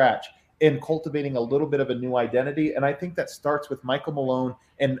from scratch in cultivating a little bit of a new identity. And I think that starts with Michael Malone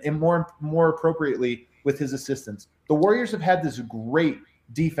and more appropriately with his assistants. The Warriors have had this great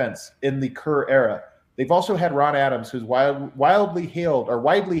defense in the Kerr era. They've also had Ron Adams, who's widely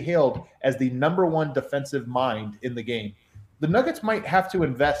hailed as the number one defensive mind in the game. The Nuggets might have to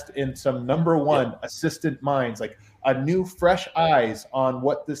invest in some number one assistant minds, like a new fresh eyes on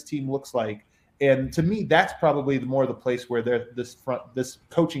what this team looks like. And to me, that's probably more the place where this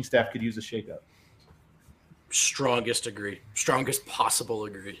coaching staff could use a shakeup. Strongest possible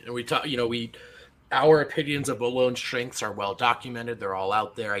agree. And we talk, our opinions of Malone's strengths are well documented. They're all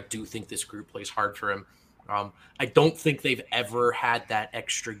out there. I do think this group plays hard for him. I don't think they've ever had that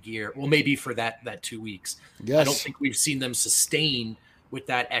extra gear. Well, maybe for that 2 weeks. Yes. I don't think we've seen them sustain with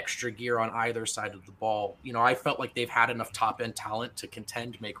that extra gear on either side of the ball. I felt like they've had enough top-end talent to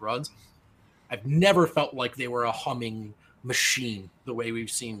contend, make runs. I've never felt like they were a humming machine the way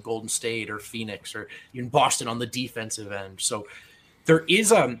we've seen Golden State or Phoenix or even Boston on the defensive end. So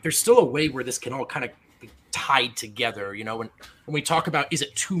there's still a way where this can all kind of be tied together. When we talk about, is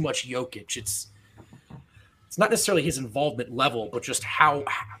it too much Jokic? It's not necessarily his involvement level, but just how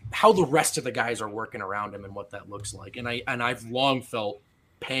the rest of the guys are working around him and what that looks like. And I've long felt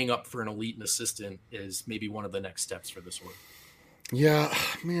paying up for an elite assistant is maybe one of the next steps for this one. Yeah,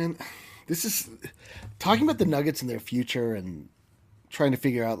 man, this is talking about the Nuggets and their future and trying to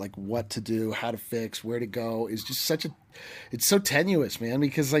figure out like what to do, how to fix, where to go is just it's so tenuous, man,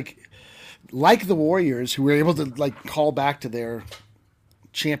 because like the Warriors who were able to like call back to their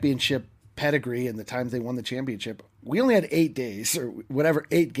championship pedigree and the times they won the championship, we only had 8 days or whatever,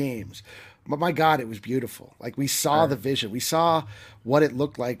 8 games. But my God, it was beautiful. Like we saw the vision. We saw what it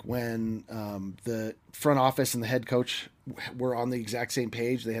looked like when the front office and the head coach were on the exact same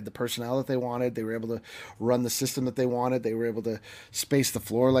page. They had the personnel that they wanted. They were able to run the system that they wanted. They were able to space the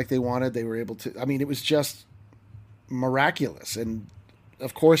floor like they wanted. They were able to, I mean, it was just miraculous. And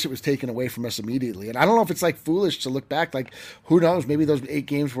of course it was taken away from us immediately. And I don't know if it's like foolish to look back, like who knows, maybe those 8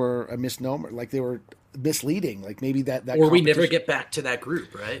 games were a misnomer. Like they were misleading, like maybe that or we never get back to that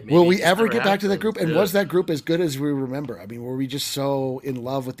group, right? Maybe will we ever get back to that group? And yeah. Was that group as good as we remember? I mean, were we just so in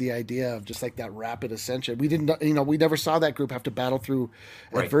love with the idea of just like that rapid ascension? We didn't, we never saw that group have to battle through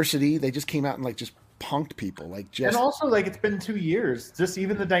adversity. They just came out and like just punked people, like just. And also, like it's been 2 years. Just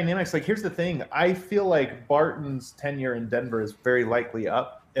even the dynamics. Like here's the thing: I feel like Barton's tenure in Denver is very likely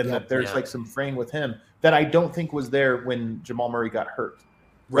up, and that there's like some fraying with him that I don't think was there when Jamal Murray got hurt.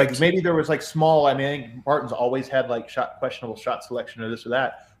 Like maybe there was like small. I mean, I think Barton's always had like questionable shot selection or this or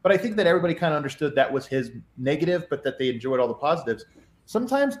that. But I think that everybody kind of understood that was his negative, but that they enjoyed all the positives.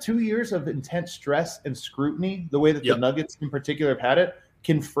 Sometimes 2 years of intense stress and scrutiny, the way that the Nuggets in particular have had it,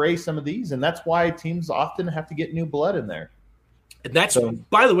 can fray some of these, and that's why teams often have to get new blood in there. And that's,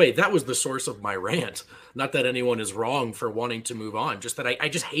 by the way, that was the source of my rant. Not that anyone is wrong for wanting to move on, just that I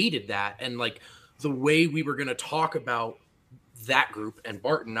just hated that, and like the way we were going to talk about that group and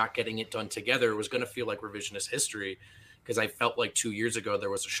Barton not getting it done together was going to feel like revisionist history, because I felt like 2 years ago there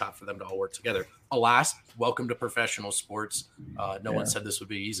was a shot for them to all work together. Alas, welcome to professional sports. No one said this would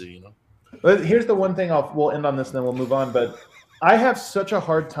be easy, But here's the one thing we'll end on this, and then we'll move on. But I have such a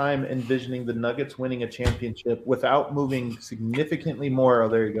hard time envisioning the Nuggets winning a championship without moving significantly more. Oh,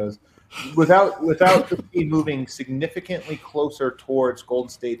 there he goes. Without the team moving significantly closer towards Golden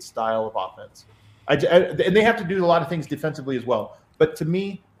State's style of offense. And they have to do a lot of things defensively as well. But to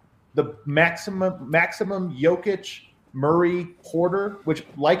me, the maximum Jokic, Murray, Porter, which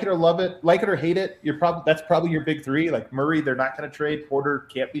like it or love it, like it or hate it, that's probably your big 3. Like Murray, they're not going to trade. Porter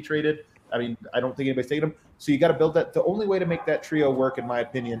can't be traded. I mean, I don't think anybody's taking him. So you got to build that. The only way to make that trio work, in my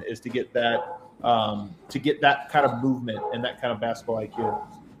opinion, is to get that kind of movement and that kind of basketball IQ.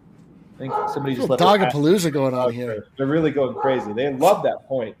 I think somebody just left Dogapalooza going on here. They're really going crazy. They love that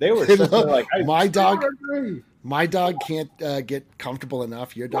point. They were like, my dog can't get comfortable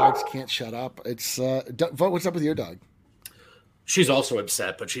enough. Your dogs can't shut up. It's what's up with your dog? She's also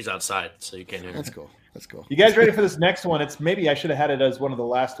upset, but she's outside, so you can't hear her. That's cool. You guys ready for this next one? It's maybe I should have had it as one of the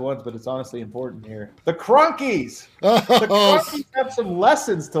last ones, but it's honestly important here. The Cronkies. The Cronkies have some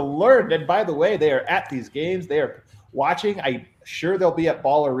lessons to learn. And by the way, they are at these games. They are watching. I'm sure they'll be at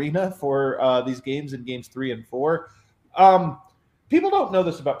Ball Arena for these games in games 3 and 4. People don't know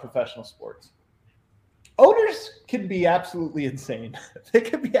this about professional sports. Owners can be absolutely insane. They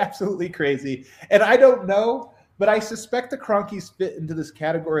can be absolutely crazy. And I don't know, but I suspect the Cronkies fit into this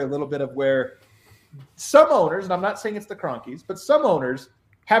category a little bit of where some owners, and I'm not saying it's the Cronkies, but some owners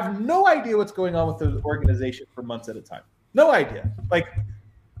have no idea what's going on with the organization for months at a time. No idea. Like,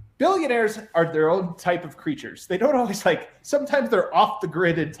 billionaires are their own type of creatures. They don't always sometimes they're off the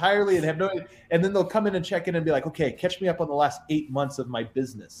grid entirely and have no, and then they'll come in and check in and be like, okay, catch me up on the last 8 months of my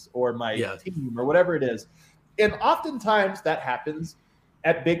business or my team or whatever it is. And oftentimes that happens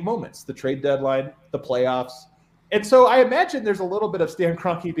at big moments, the trade deadline, the playoffs. And so I imagine there's a little bit of Stan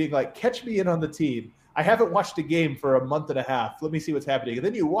Kroenke being like, catch me in on the team. I haven't watched a game for a month and a half. Let me see what's happening. And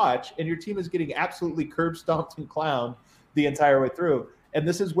then you watch, and your team is getting absolutely curb stomped and clowned the entire way through. And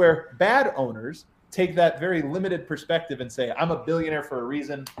this is where bad owners take that very limited perspective and say, I'm a billionaire for a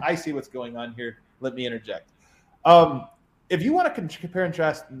reason. I see what's going on here. Let me interject. If you want to compare and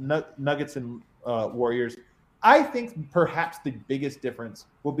contrast Nuggets and Warriors, I think perhaps the biggest difference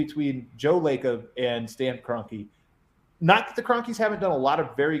will be between Joe Lacob and Stan Kroenke. Not that the Cronkies haven't done a lot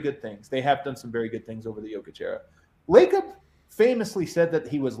of very good things. They have done some very good things over the Jokic era. Lacob famously said that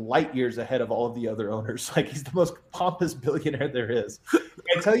he was light years ahead of all of the other owners. Like, he's the most pompous billionaire there is. Can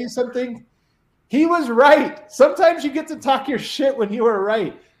I tell you something? He was right. Sometimes you get to talk your shit when you are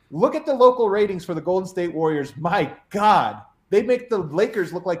right. Look at the local ratings for the Golden State Warriors. My God, They make the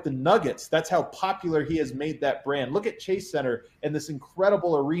Lakers look like the Nuggets. That's how popular he has made that brand. Look at Chase Center and this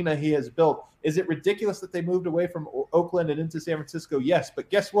incredible arena he has built. Is it ridiculous that they moved away from Oakland and into San Francisco? Yes, but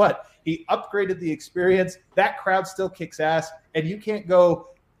guess what? He upgraded the experience. That crowd still kicks ass, and you can't go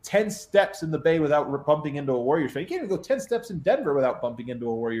 10 steps in the Bay without bumping into a Warriors fan. You can't even go 10 steps in Denver without bumping into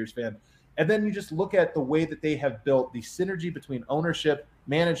a Warriors fan. And then you just look at the way that they have built the synergy between ownership,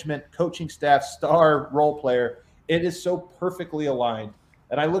 management, coaching staff, star role player. It is so perfectly aligned.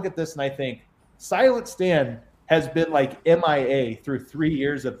 And I look at this and I think Silent Stan has been like MIA through 3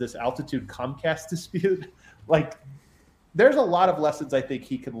 years of this altitude Comcast dispute. Like, there's a lot of lessons I think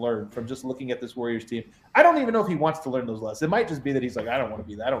he can learn from just looking at this Warriors team. I don't even know if he wants to learn those lessons. It might just be that he's like, I don't want to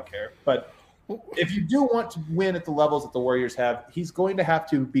be that. I don't care. But if you do want to win at the levels that the Warriors have, he's going to have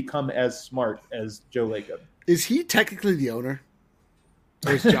to become as smart as Joe Lacob. Is he technically the owner?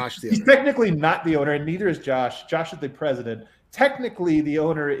 Or is Josh the owner? He's technically not the owner, and neither is Josh. Josh is the president. Technically, the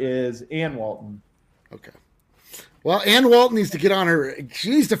owner is Ann Walton. Okay. Well, Ann Walton needs to get on her. She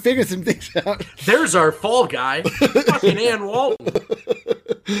needs to figure some things out. There's our fall guy. Fucking Ann Walton.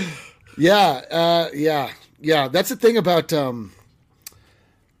 Yeah. That's the thing about an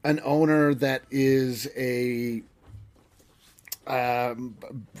owner that is a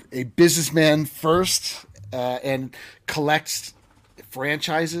businessman first and collects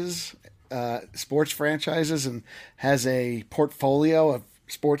franchises, sports franchises, and has a portfolio of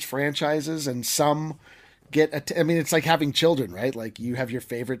sports franchises, and some get it's like having children, right? Like, you have your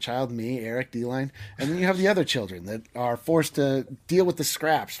favorite child, me, Eric, D-Line, and then you have the other children that are forced to deal with the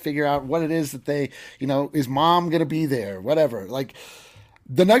scraps, figure out what it is that they, is mom going to be there, whatever. Like,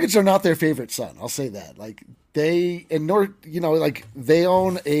 the Nuggets are not their favorite son. I'll say that. Like, they own an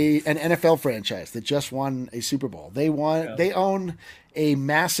NFL franchise that just won a Super Bowl. They own a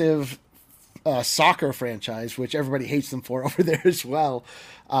massive soccer franchise, which everybody hates them for over there as well.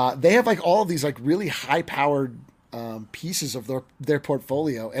 They have like all of these like really high powered pieces of their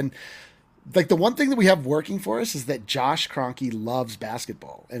portfolio. And like the one thing that we have working for us is that Josh Kroenke loves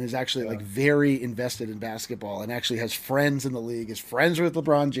basketball and is actually like very invested in basketball and actually has friends in the league, is friends with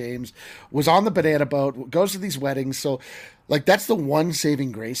LeBron James, was on the banana boat, goes to these weddings. So like, that's the one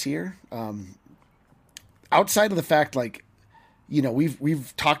saving grace here. Outside of the fact, like,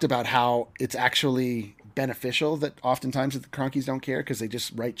 we've talked about how it's actually beneficial that oftentimes the Kroenkes don't care because they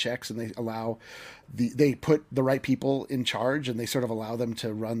just write checks and they put the right people in charge and they sort of allow them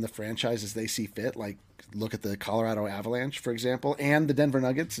to run the franchise as they see fit. Like, look at the Colorado Avalanche, for example, and the Denver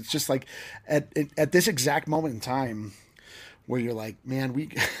Nuggets. It's just like at this exact moment in time where you're like, man, the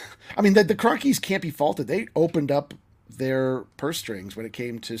Kroenkes can't be faulted. They opened up their purse strings when it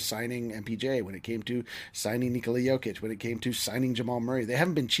came to signing MPJ, when it came to signing Nikola Jokic, when it came to signing Jamal Murray. They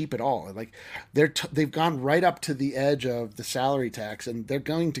haven't been cheap at all. Like, they've gone right up to the edge of the salary tax, and they're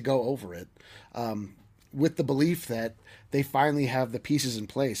going to go over it with the belief that they finally have the pieces in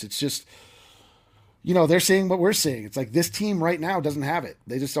place. It's just, they're seeing what we're seeing. It's like this team right now doesn't have it.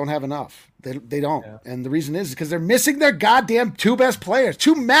 They just don't have enough. They don't. Yeah. And the reason is because they're missing their goddamn two best players,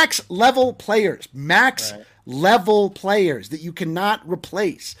 two max level players, level players that you cannot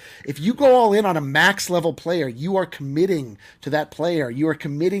replace. If you go all in on a max level player, you are committing to that player. You are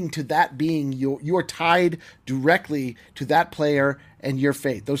committing to that being you are tied directly to that player and your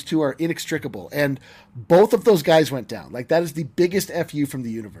fate. Those two are inextricable. And both of those guys went down. Like, that is the biggest FU from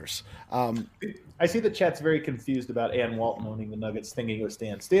the universe. I see the chat's very confused about Ann Walton owning the Nuggets, thinking it was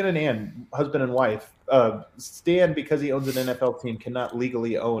Stan. Stan and Ann, husband and wife. Stan, because he owns an NFL team, cannot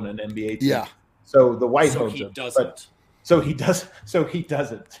legally own an NBA team. Yeah. So the wife owns him. So he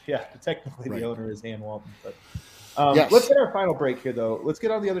doesn't. Yeah, technically the owner is Ann Walton. But let's get our final break here, though. Let's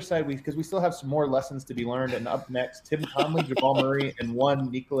get on the other side because we still have some more lessons to be learned. And up next, Tim Conley, Jamal Murray, and one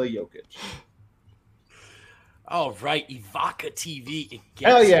Nikola Jokic. All right, Evoca TV. It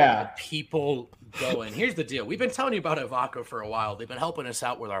gets people going. Here's the deal. We've been telling you about Evoca for a while. They've been helping us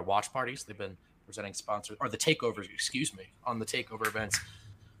out with our watch parties. They've been presenting sponsors, or the takeovers, on the takeover events.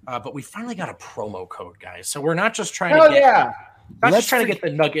 But we finally got a promo code, guys. So we're not just trying to get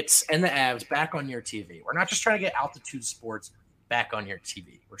the Nuggets and the Avs back on your TV. We're not just trying to get Altitude Sports back on your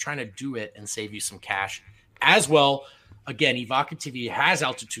TV. We're trying to do it and save you some cash as well. Again, Evoca TV has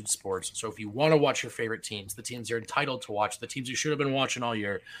Altitude Sports. So if you want to watch your favorite teams, the teams you're entitled to watch, the teams you should have been watching all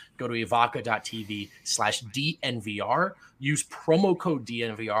year, go to evoca.tv/DNVR. Use promo code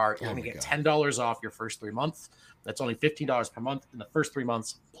DNVR. You're going to get $10 off your first 3 months. That's only $15 per month in the first 3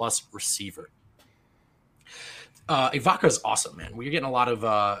 months plus receiver. Ibaka's awesome, man. We're getting a lot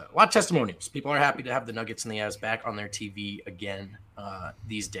of testimonials. People are happy to have the Nuggets and the Avs back on their TV again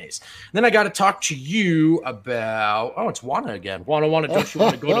these days. And then I got to talk to you about it's Wana again. Wana, don't you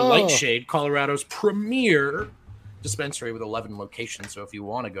want to go to Lightshade, Colorado's premier dispensary with 11 locations? So if you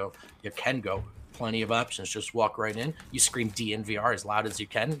want to go, you can go. Plenty of options. Just walk right in. You scream DNVR as loud as you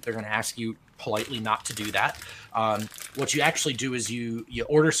can. They're going to ask you politely not to do that. What you actually do is you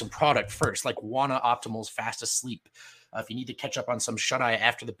order some product first, like Wana Optimal's Fast Asleep. If you need to catch up on some shut-eye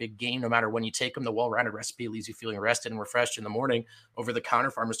after the big game, no matter when you take them, the well-rounded recipe leaves you feeling rested and refreshed in the morning.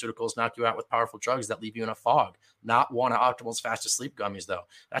 Over-the-counter pharmaceuticals knock you out with powerful drugs that leave you in a fog. Not Wana Optimal's Fast Asleep gummies, though.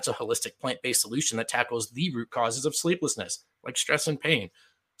 That's a holistic plant-based solution that tackles the root causes of sleeplessness, like stress and pain.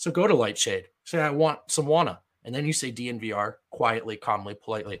 So go to Lightshade. Say, I want some Wana. And then you say DNVR quietly, calmly,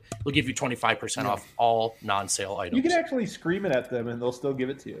 politely. They'll give you 25% off all non-sale items. You can actually scream it at them, and they'll still give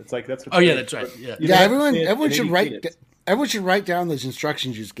it to you. It's like that's. What that's right. Yeah, everyone should write down those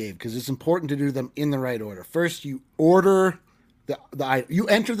instructions you just gave because it's important to do them in the right order. First, you order the item. You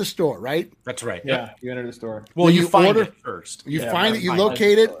enter the store, right? That's right. Yeah, you enter the store. Well, you find it first. You find it. You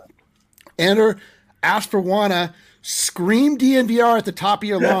locate it. Enter. Ask for Wana. Scream DNVR at the top of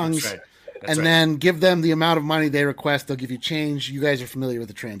your lungs. That's right. Then give them the amount of money they request. They'll give you change. You guys are familiar with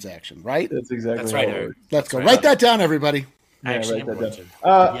the transaction, right? That's exactly right. Let's go. Write that down, everybody. Write that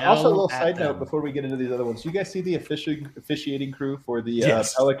down. Also, a little side note before we get into these other ones. You guys see the officiating crew for the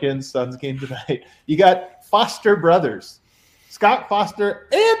Pelicans Suns game tonight? You got Foster brothers, Scott Foster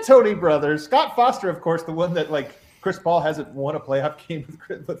and Tony Brothers. Scott Foster, of course, the one that Chris Paul hasn't won a playoff game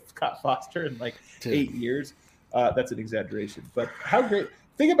with Scott Foster in 8 years. That's an exaggeration, but how great!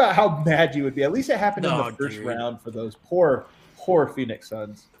 Think about how mad you would be. At least it happened in the first round for those poor Phoenix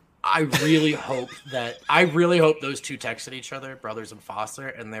Suns. I really hope those two texted each other, Brothers and Foster,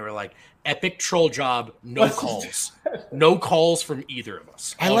 and they were like, "Epic troll job, no calls, no calls from either of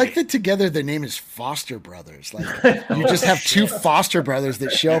us." I like that together their name is Foster Brothers. You just have two Foster brothers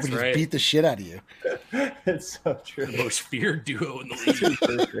that show up and just beat the shit out of you. It's so true. The most feared duo in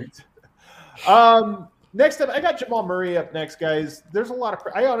the league. Next up, I got Jamal Murray up next, guys. There's a lot of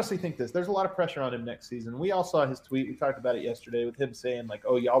I honestly think there's a lot of pressure on him next season. We all saw his tweet. We talked about it yesterday with him saying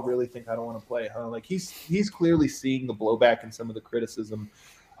 "Oh, y'all really think I don't want to play, huh?" He's clearly seeing the blowback and some of the criticism.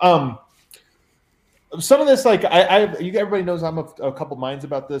 Some of this, everybody knows I'm a couple minds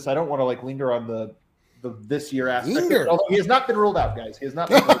about this. I don't want to linger on the this year aspect. Although he has not been ruled out, guys. He has not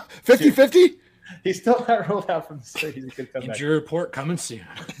been 50-50. He's still not ruled out from the series. He could come back. Injury report coming soon.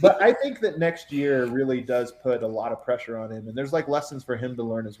 But I think that next year really does put a lot of pressure on him, and there's lessons for him to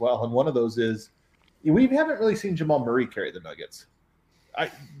learn as well. And one of those is we haven't really seen Jamal Murray carry the Nuggets.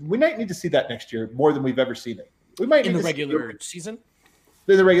 We might need to see that next year more than we've ever seen it. We might in the regular season.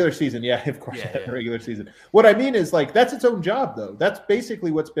 In the regular season, yeah, of course, in the regular season. What I mean is that's its own job, though. That's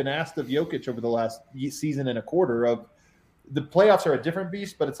basically what's been asked of Jokic over the last season and a quarter of. The playoffs are a different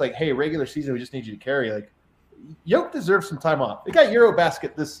beast, but it's hey, regular season, we just need you to carry. Yoke deserves some time off. They got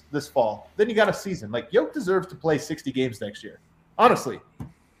Eurobasket this fall. Then you got a season. Yoke deserves to play 60 games next year. Honestly,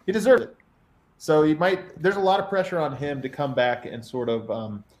 he deserves it. So there's a lot of pressure on him to come back and sort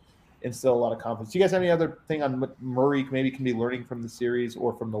of instill a lot of confidence. Do you guys have any other thing on what Murray maybe can be learning from the series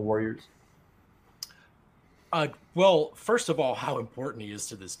or from the Warriors? Well, first of all, how important he is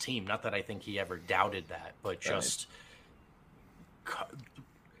to this team. Not that I think he ever doubted that, but just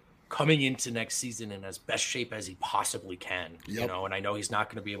coming into next season in as best shape as he possibly can, and I know he's not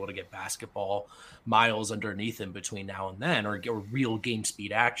going to be able to get basketball miles underneath him between now and then or real game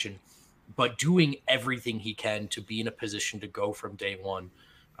speed action, but doing everything he can to be in a position to go from day one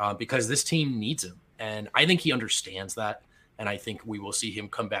because this team needs him. And I think he understands that. And I think we will see him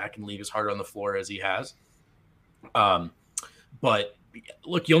come back and leave his heart on the floor as he has. But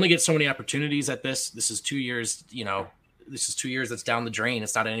look, you only get so many opportunities at this. This is 2 years, this is 2 years that's down the drain.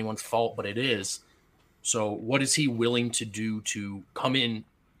 It's not anyone's fault, but it is. So what is he willing to do to come in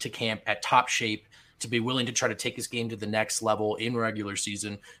to camp at top shape, to be willing to try to take his game to the next level in regular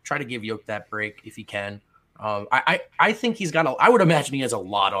season, try to give Yoke that break if he can. I think he's got I would imagine he has a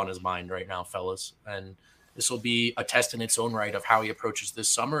lot on his mind right now, fellas. And this will be a test in its own right of how he approaches this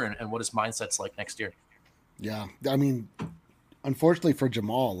summer and what his mindset's like next year. Yeah. I mean, unfortunately for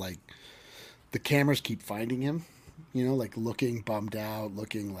Jamal, the cameras keep finding him. Looking bummed out,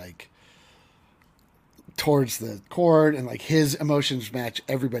 looking towards the court, and his emotions match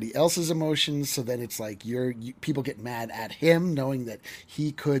everybody else's emotions. So then it's people get mad at him, knowing that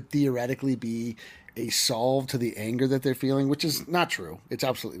he could theoretically be a solve to the anger that they're feeling, which is not true. It's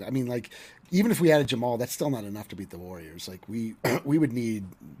absolutely. even if we added Jamal, that's still not enough to beat the Warriors. Like we would need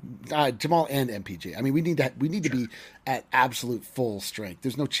Jamal and MPJ. I mean, we need to be at absolute full strength.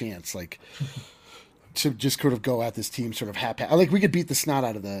 There's no chance like to just sort of go at this team sort of haphazard. Like we could beat the snot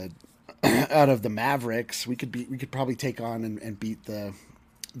out of the Mavericks. We could probably take on and beat the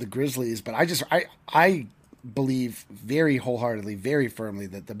Grizzlies. But I believe very wholeheartedly, very firmly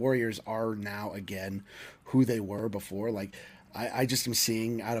that the Warriors are now again who they were before. Like I just am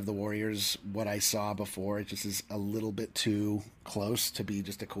seeing out of the Warriors what I saw before. It just is a little bit too close to be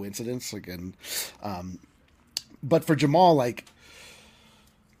just a coincidence. Again, but for Jamal, like,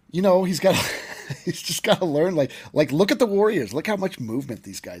 you know, he's just got to learn. Like look at the Warriors. Look how much movement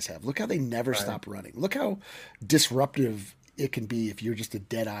these guys have. Look how they never stop running. Look how disruptive it can be if you're just a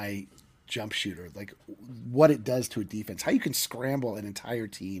dead eye jump shooter. Like what it does to a defense. How you can scramble an entire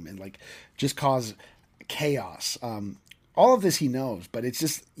team and like just cause chaos. All of this he knows, but it's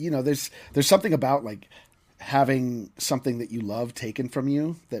just, you know, there's something about like having something that you love taken from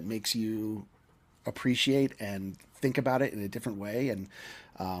you that makes you appreciate and think about it in a different way. And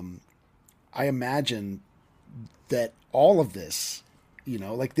I imagine that all of this, you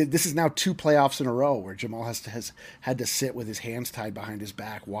know, like this is now 2 playoffs in a row where Jamal has had to sit with his hands tied behind his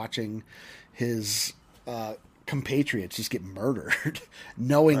back watching his compatriots just get murdered,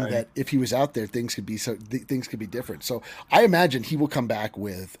 knowing that if he was out there, things could be different. So I imagine he will come back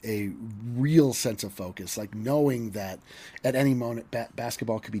with a real sense of focus, like knowing that at any moment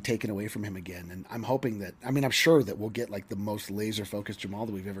basketball could be taken away from him again. And I'm sure that we'll get like the most laser focused Jamal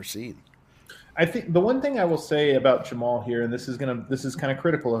that we've ever seen. I think the one thing I will say about Jamal here, and this is kind of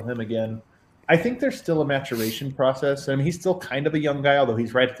critical of him again, I think there's still a maturation process. I mean, he's still kind of a young guy, although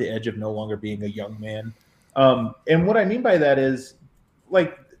he's right at the edge of no longer being a young man. And what I mean by that is,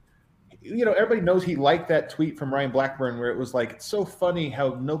 like, you know, everybody knows he liked that tweet from Ryan Blackburn where it was like, it's so funny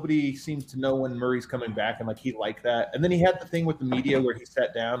how nobody seems to know when Murray's coming back, and like he liked that. And then he had the thing with the media where he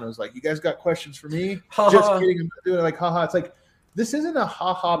sat down and was like, "You guys got questions for me?" Just kidding. I'm not doing it. Like, haha. It's like, this isn't a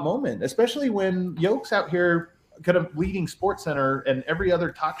haha moment, especially when Yoke's out here kind of leading SportsCenter and every other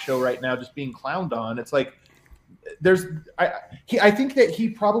talk show right now just being clowned on. It's like, I think that he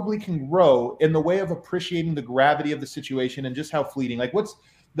probably can grow in the way of appreciating the gravity of the situation and just how fleeting. Like, what's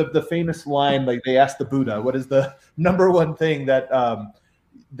the famous line? Like, they asked the Buddha, what is the number one thing that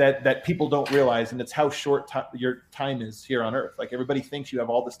that people don't realize? And it's how short your time is here on Earth. Like, everybody thinks you have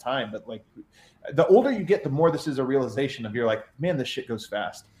all this time, but like the older you get, the more this is a realization of, you're like, man, this shit goes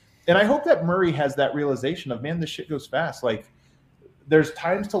fast. And I hope that Murray has that realization of, man, this shit goes fast. Like, there's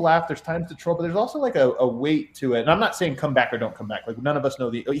times to laugh, there's times to troll, but there's also like a weight to it. And I'm not saying come back or don't come back. Like, none of us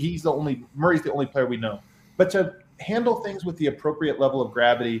know Murray's the only player we know. But to handle things with the appropriate level of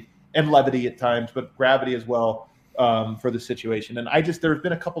gravity and levity at times, but gravity as well, for the situation. And there's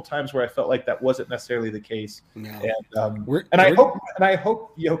been a couple times where I felt like that wasn't necessarily the case. No. And I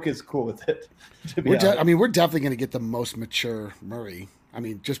hope Yoke is cool with it. We're definitely going to get the most mature Murray. I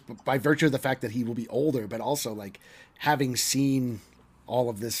mean, just by virtue of the fact that he will be older, but also like having seen all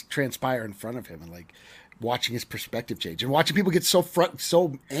of this transpire in front of him and like watching his perspective change and watching people get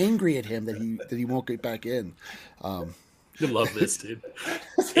so angry at him that he won't get back in. I love this, dude.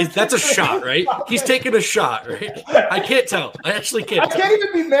 That's a shot, right? He's taking a shot, right? I can't tell. I actually can't tell. I can't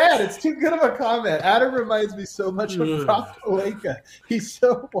even be mad. It's too good of a comment. Adam reminds me so much of Brock Olenka. He's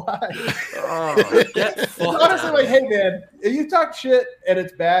so wise. Honestly, like, hey, man, if you talk shit and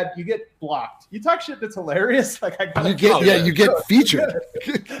it's bad, you get blocked. You talk shit that's hilarious, like you get featured.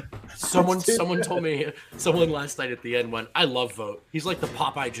 Someone told me, someone last night at the end went, "I love Vogt. He's like the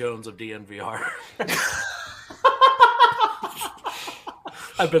Popeye Jones of DNVR."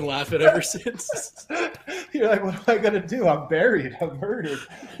 I've been laughing ever since. You're like, what am I gonna do? I'm buried. I'm murdered.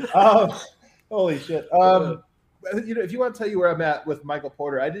 Holy shit. You know, if you want to tell you where I'm at with Michael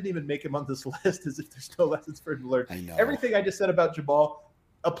Porter, I didn't even make him on this list as if there's no lessons for him to learn. I know. Everything I just said about Jamal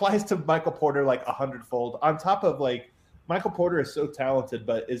applies to Michael Porter like 100-fold. On top of, like, Michael Porter is so talented,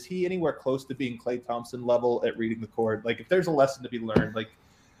 but is he anywhere close to being Klay Thompson level at reading the court? Like, if there's a lesson to be learned, like,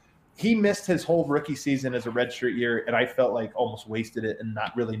 he missed his whole rookie season as a redshirt year, and I felt like almost wasted it and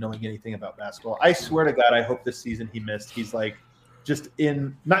not really knowing anything about basketball. I swear to God, I hope this season he missed. He's like just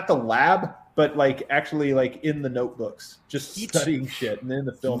in not the lab, but like actually like in the notebooks, just studying shit and in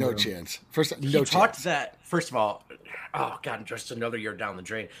the film room. Chance. Talked that, first of all, oh God, just another year down the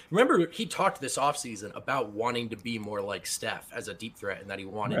drain. Remember, he talked this offseason about wanting to be more like Steph as a deep threat and that he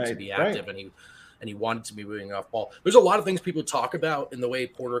wanted to be active and he wanted to be moving off ball. There's a lot of things people talk about in the way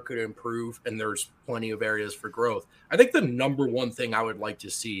Porter could improve, and there's plenty of areas for growth. I think the number one thing I would like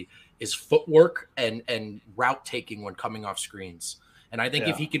to see is footwork and route taking when coming off screens. And I think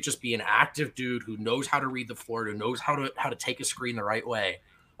if he could just be an active dude who knows how to read the floor, who knows how to take a screen the right way,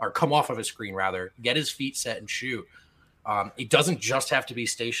 or come off of a screen rather, get his feet set and shoot. It doesn't just have to be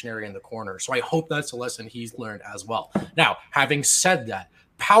stationary in the corner. So I hope that's a lesson he's learned as well. Now, having said that,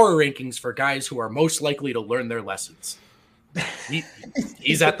 power rankings for guys who are most likely to learn their lessons.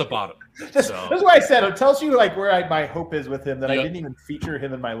 He's at the bottom. So that's why I said it tells you like where my hope is with him, that I didn't even feature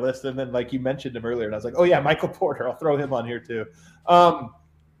him in my list. And then like you mentioned him earlier, and I was like, oh yeah, Michael Porter. I'll throw him on here too.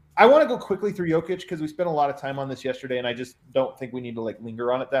 I want to go quickly through Jokic because we spent a lot of time on this yesterday, and I just don't think we need to like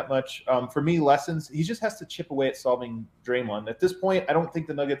linger on it that much. For me, lessons, he just has to chip away at solving Draymond. At this point, I don't think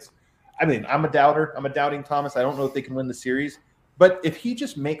the Nuggets – I mean, I'm a doubter. I'm a doubting Thomas. I don't know if they can win the series. But if he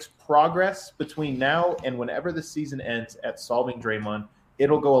just makes progress between now and whenever the season ends at solving Draymond,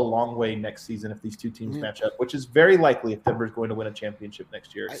 it'll go a long way next season if these two teams match up, which is very likely if Denver's going to win a championship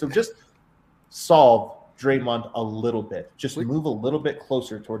next year. So just solve Draymond a little bit. Just move a little bit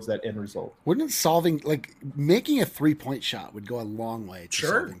closer towards that end result. Wouldn't solving, like making a 3-point shot would go a long way to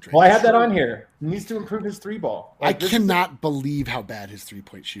solving Draymond. Well, I had that on here. He needs to improve his 3-ball. Like, I cannot believe how bad his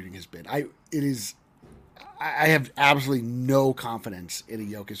 3-point shooting has been. I have absolutely no confidence in a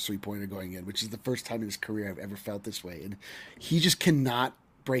Jokic 3-pointer going in, which is the first time in his career I've ever felt this way. And he just cannot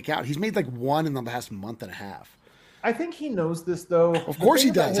break out. He's made like one in the past month and a half. I think he knows this, though. Of course he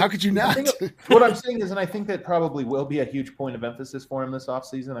does. How could you not? What I'm saying is, and I think that probably will be a huge point of emphasis for him this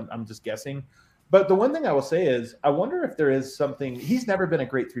offseason. I'm just guessing. But the one thing I will say is, I wonder if there is something – he's never been a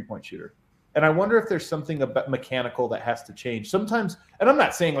great 3-point shooter. And I wonder if there's something about mechanical that has to change. Sometimes – and I'm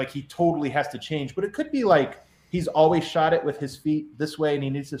not saying like he totally has to change, but it could be like he's always shot it with his feet this way and he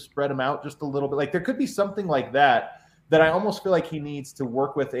needs to spread them out just a little bit. Like there could be something like that I almost feel like he needs to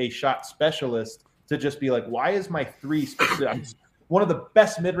work with a shot specialist to just be like, why is my 3 – I'm one of the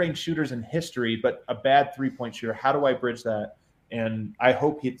best mid-range shooters in history, but a bad 3-point shooter. How do I bridge that? And I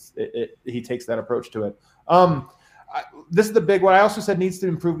hope he takes that approach to it. This is the big one. I also said needs to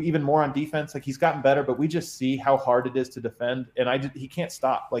improve even more on defense. Like he's gotten better, but we just see how hard it is to defend. And he can't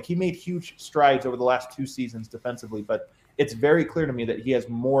stop. Like he made huge strides over the last 2 seasons defensively, but it's very clear to me that he has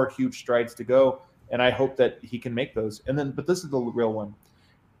more huge strides to go. And I hope that he can make those. But this is the real one.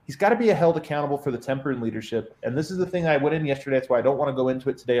 He's got to be held accountable for the temper and leadership. And this is the thing I went in yesterday. That's why I don't want to go into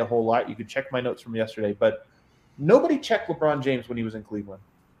it today a whole lot. You can check my notes from yesterday, but nobody checked LeBron James when he was in Cleveland.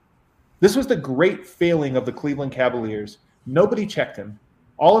 This was the great failing of the Cleveland Cavaliers. Nobody checked him.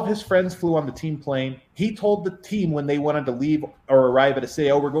 All of his friends flew on the team plane. He told the team when they wanted to leave or arrive at a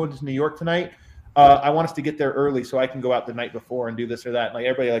say, oh, we're going to New York tonight. I want us to get there early so I can go out the night before and do this or that. And like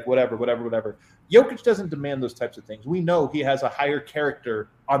everybody like, whatever. Jokic doesn't demand those types of things. We know he has a higher character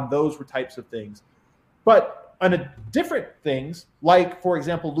on those types of things. But on a different things, like, for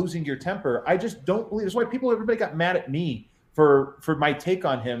example, losing your temper, I just don't believe. That's why everybody got mad at me for my take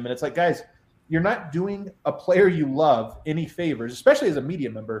on him. And it's like, guys, you're not doing a player you love any favors, especially as a media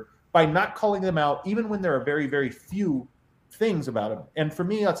member, by not calling them out, even when there are very, very few things about him. And for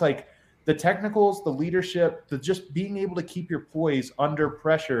me, that's like the technicals, the leadership, the just being able to keep your poise under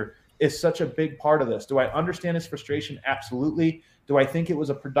pressure is such a big part of this. Do I understand his frustration? Absolutely. Do I think it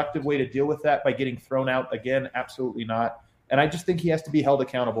was a productive way to deal with that by getting thrown out again? Absolutely not. And I just think he has to be held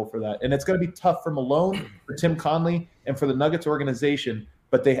accountable for that. And it's going to be tough for Malone, for Tim Conley, and for the Nuggets organization.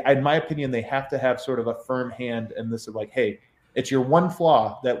 But in my opinion, they have to have sort of a firm hand. And this is like, hey, it's your one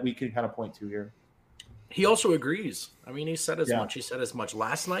flaw that we can kind of point to here. He also agrees. I mean, he said as much. He said as much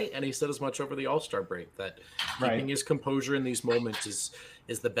last night, and he said as much over the All-Star break that keeping his composure in these moments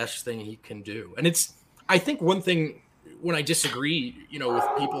is the best thing he can do. And I think one thing when I disagree,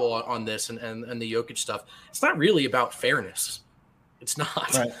 with people on this and the Jokic stuff, it's not really about fairness. It's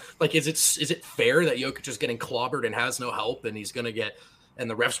not. Right. Like, is it fair that Jokic is getting clobbered and has no help, and he's going to get, and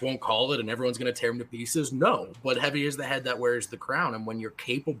the refs won't call it, and everyone's going to tear him to pieces? No. But heavy is the head that wears the crown, and when you're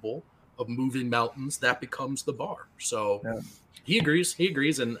capable of moving mountains, that becomes the bar. So he agrees.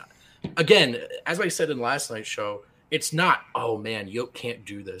 And again, as I said in last night's show, it's not, oh man, Jokic can't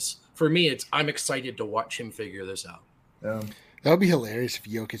do this. For me, I'm excited to watch him figure this out. That would be hilarious if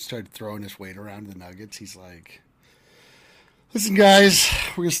Jokic started throwing his weight around the Nuggets. He's like, listen, guys,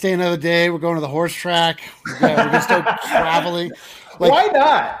 we're going to stay another day. We're going to the horse track. We're going to start traveling. Like, why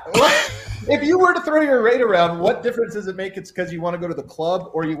not? If you were to throw your weight around, what difference does it make? It's because you want to go to the club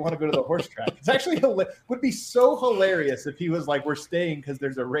or you want to go to the horse track. It's actually would be so hilarious if he was like, we're staying because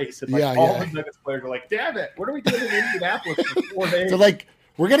there's a race. And all the Nuggets players are like, damn it, what are we doing in Indianapolis for 4 days? They're like,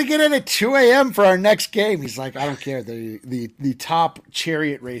 we're going to get in at 2 a.m. for our next game. He's like, I don't care. The top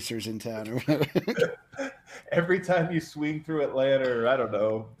chariot racers in town or whatever. Every time you swing through Atlanta or, I don't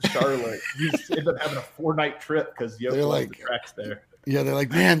know, Charlotte, you just end up having a 4-night trip because Jokic the tracks there. Yeah, they're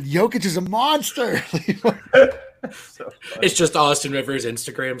like, man, Jokic is a monster. It's just Austin Rivers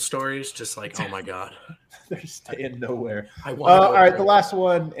Instagram stories, just like, oh my god, they're staying nowhere. All right, the last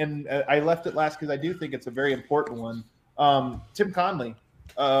one, and I left it last because I do think it's a very important one. Tim Conley.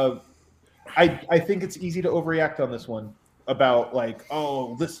 I think it's easy to overreact on this one about like,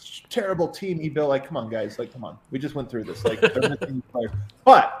 oh, this terrible team he built. Like, come on, guys. Like, come on. We just went through this. Like, they're missing players.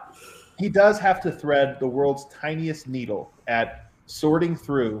 But he does have to thread the world's tiniest needle at sorting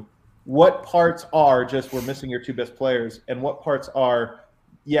through what parts are just we're missing your two best players and what parts are,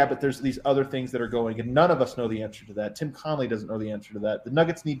 yeah, but there's these other things that are going. And none of us know the answer to that. Tim Conley doesn't know the answer to that. The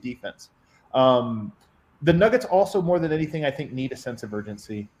Nuggets need defense. The Nuggets also, more than anything, I think, need a sense of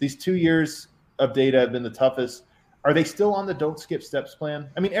urgency. These 2 years of data have been the toughest. Are they still on the don't skip steps plan?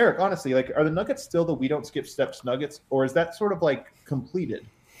 I mean, Eric, honestly, like, are the Nuggets still the we don't skip steps Nuggets, or is that sort of like completed?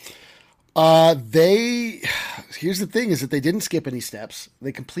 Here's the thing is that they didn't skip any steps.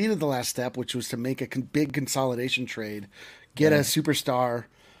 They completed the last step, which was to make a big consolidation trade, get a superstar.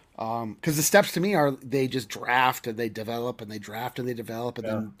 Because the steps to me are they just draft and they develop and they draft and they develop. And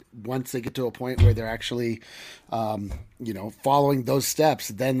then once they get to a point where they're actually, following those steps,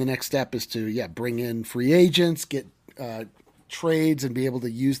 then the next step is to, bring in free agents, get trades and be able to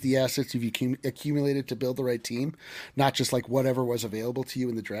use the assets you've accumulated to build the right team, not just like whatever was available to you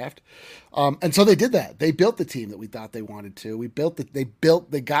in the draft. And so they did that. They built the team that we thought they wanted to.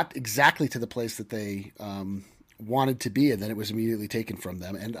 They got exactly to the place that they wanted to be, and then it was immediately taken from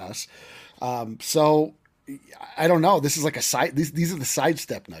them and us. So I don't know. This is like a side. These are the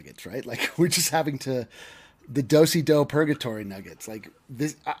sidestep Nuggets, right? Like we're just having to the do-si-do purgatory Nuggets. Like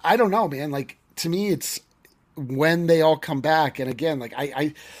this, I don't know, man. Like to me, it's when they all come back, and again, like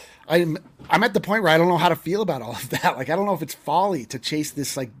I'm at the point where I don't know how to feel about all of that. Like I don't know if it's folly to chase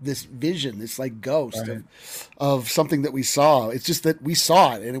this vision, this like ghost of something that we saw. It's just that we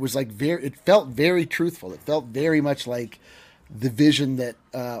saw it, and it was like it felt very truthful. It felt very much like the vision that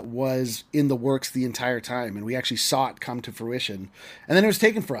was in the works the entire time, and we actually saw it come to fruition, and then it was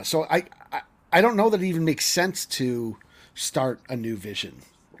taken for us. So I don't know that it even makes sense to start a new vision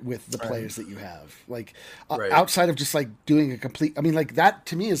with the players that you have, like outside of just like doing a complete, I mean, like that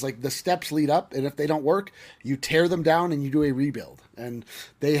to me is like the steps lead up, and if they don't work, you tear them down and you do a rebuild. And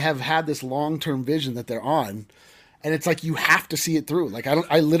they have had this long-term vision that they're on, and it's like you have to see it through. Like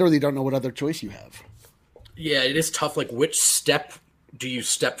I literally don't know what other choice you have. Yeah, it is tough. Like which step do you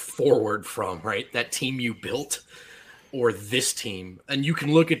step forward from, right? That team you built or this team? And you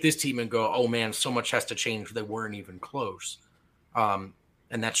can look at this team and go, oh man, so much has to change. They weren't even close.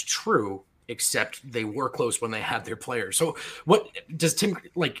 And that's true, except they were close when they had their players. So what does Tim,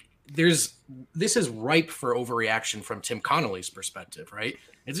 like, this is ripe for overreaction from Tim Connolly's perspective, right?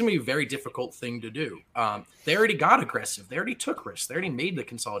 It's going to be a very difficult thing to do. They already got aggressive. They already took risks. They already made the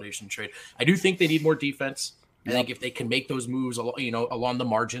consolidation trade. I do think they need more defense. I think if they can make those moves, along the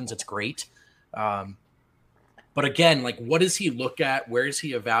margins, it's great. But again, like, what does he look at? Where is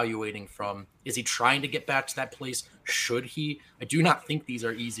he evaluating from? Is he trying to get back to that place? Should he? I do not think these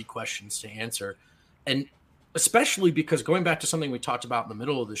are easy questions to answer. And especially because going back to something we talked about in the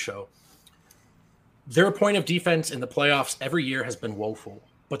middle of the show, their point of defense in the playoffs every year has been woeful.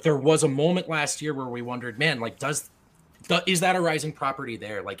 But there was a moment last year where we wondered, man, like, is that a rising property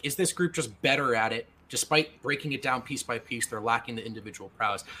there? Like, is this group just better at it? Despite breaking it down piece by piece, they're lacking the individual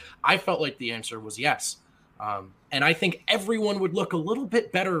prowess. I felt like the answer was yes. And I think everyone would look a little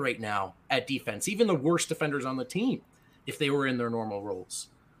bit better right now at defense, even the worst defenders on the team, if they were in their normal roles.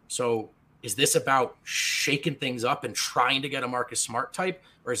 So is this about shaking things up and trying to get a Marcus Smart type,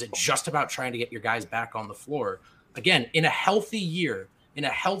 or is it just about trying to get your guys back on the floor? Again, in a healthy year,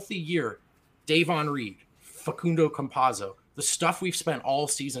 Davon Reed, Facundo Campazzo, the stuff we've spent all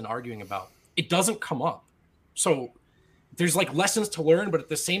season arguing about, it doesn't come up. So there's like lessons to learn, but at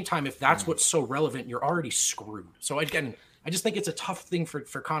the same time, if that's what's so relevant, you're already screwed. So again, I just think it's a tough thing for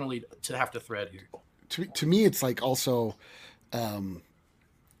Connolly to have to thread here. To me, it's like also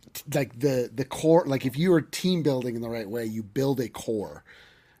like the core, like if you are team building in the right way, you build a core,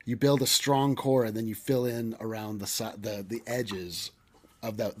 you build a strong core, and then you fill in around the edges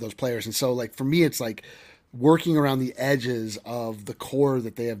of those players. And so like, for me, it's like working around the edges of the core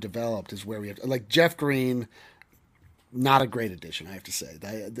that they have developed is where we have, like Jeff Green, not a great addition, I have to say.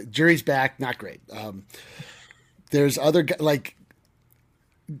 The jury's back, not great. There's other like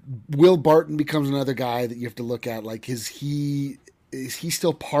Will Barton becomes another guy that you have to look at. Like, is he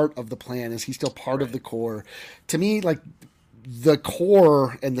still part of the plan? Is he still part of the core? To me, like the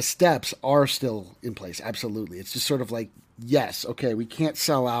core and the steps are still in place. Absolutely. It's just sort of like, yes, okay, we can't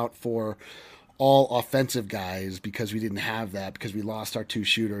sell out for all offensive guys because we didn't have that because we lost our 2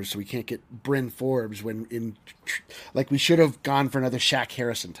 shooters, so we can't get Bryn Forbes we should have gone for another Shaq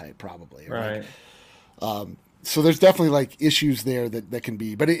Harrison type probably. Right. So there's definitely like issues there that can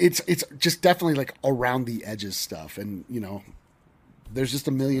be, but it's just definitely like around the edges stuff, and there's just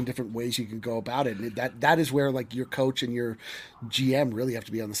a million different ways you can go about it. And that is where like your coach and your GM really have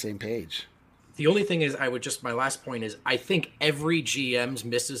to be on the same page. The only thing is, my last point is, I think every GM's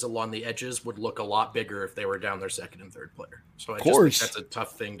misses along the edges would look a lot bigger if they were down their second and third player. So I just think that's a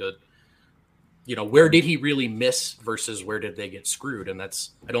tough thing to, where did he really miss versus where did they get screwed? And I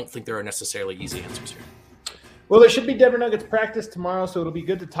don't think there are necessarily easy answers here. Well, there should be Denver Nuggets practice tomorrow, so it'll be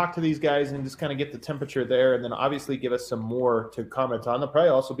good to talk to these guys and just kind of get the temperature there, and then obviously give us some more to comment on. There'll probably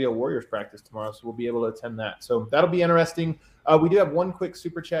also be a Warriors practice tomorrow, so we'll be able to attend that. So that'll be interesting. We do have one quick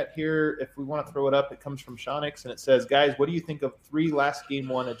super chat here. If we want to throw it up, it comes from Shonix, and it says, guys, what do you think of 3 last game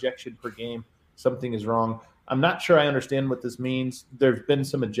 1 ejection per game? Something is wrong. I'm not sure I understand what this means. There's been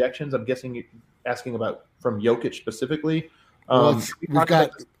some ejections. I'm guessing you're asking about from Jokic specifically. We've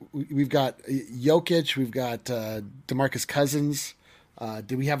got Jokic. We've got DeMarcus Cousins.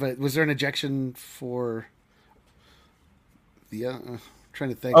 Was there an ejection for the?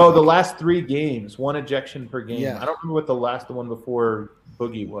 Trying to think. Oh, the last 3 games, 1 ejection per game. Yeah. I don't remember what the last one before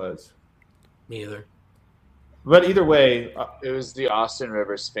Boogie was. Me either. But either way, it was the Austin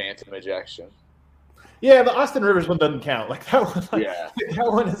Rivers phantom ejection. Yeah, the Austin Rivers one doesn't count. Like that one,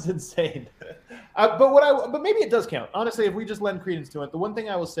 that one is insane. But maybe it does count. Honestly, if we just lend credence to it, the one thing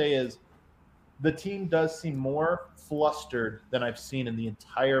I will say is the team does seem more flustered than I've seen in the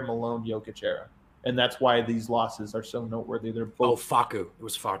entire Malone Jokic era. And that's why these losses are so noteworthy. They're both Facu. It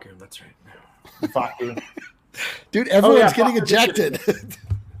was Facu. That's right. Facu. Dude, everyone's getting ejected.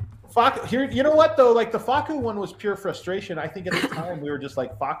 Facu, here, you know what though? Like the Facu one was pure frustration. I think at the time we were just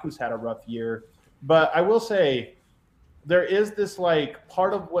like, Facu's had a rough year. But I will say there is this like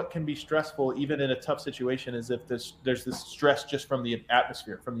part of what can be stressful even in a tough situation is if there's this stress just from the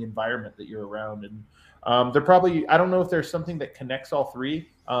atmosphere, from the environment that you're around. And they're probably, I don't know if there's something that connects all 3,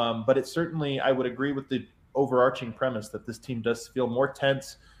 but it's certainly, I would agree with the overarching premise that this team does feel more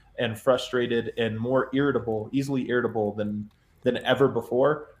tense and frustrated and more easily irritable than ever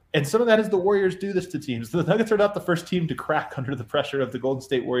before. And some of that is the Warriors do this to teams. The Nuggets are not the first team to crack under the pressure of the Golden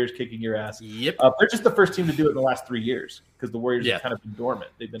State Warriors kicking your ass. Yep. They're just the first team to do it in the last 3 years because the Warriors have kind of been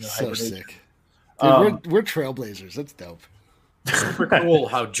dormant. They've been in hibernation. Sick. Dude, we're trailblazers. That's dope. Super cool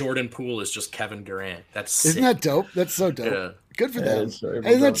how Jordan Poole is just Kevin Durant. That's sick. Isn't that dope? That's so dope. Yeah. Good for them. Isn't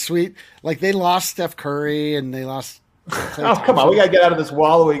that sweet? Like they lost Steph Curry and they lost. Come on, we gotta get out of this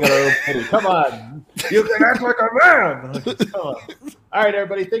wallowing in our own pity. Come on, you can act like a man. Come on. All right,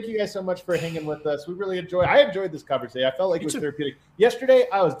 everybody. Thank you guys so much for hanging with us. We really I enjoyed this conversation. I felt like it was therapeutic. Yesterday,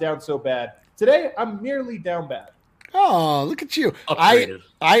 I was down so bad. Today, I'm merely down bad. Oh, look at you! I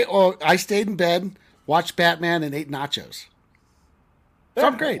stayed in bed, watched Batman, and ate nachos. So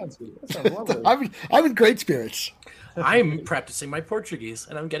I'm great. I'm in great spirits. I'm practicing my Portuguese,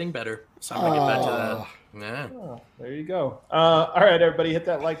 and I'm getting better. So I'm going to get back to that. Yeah. Oh, there you go. All right, everybody. Hit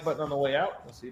that like button on the way out. We'll see you.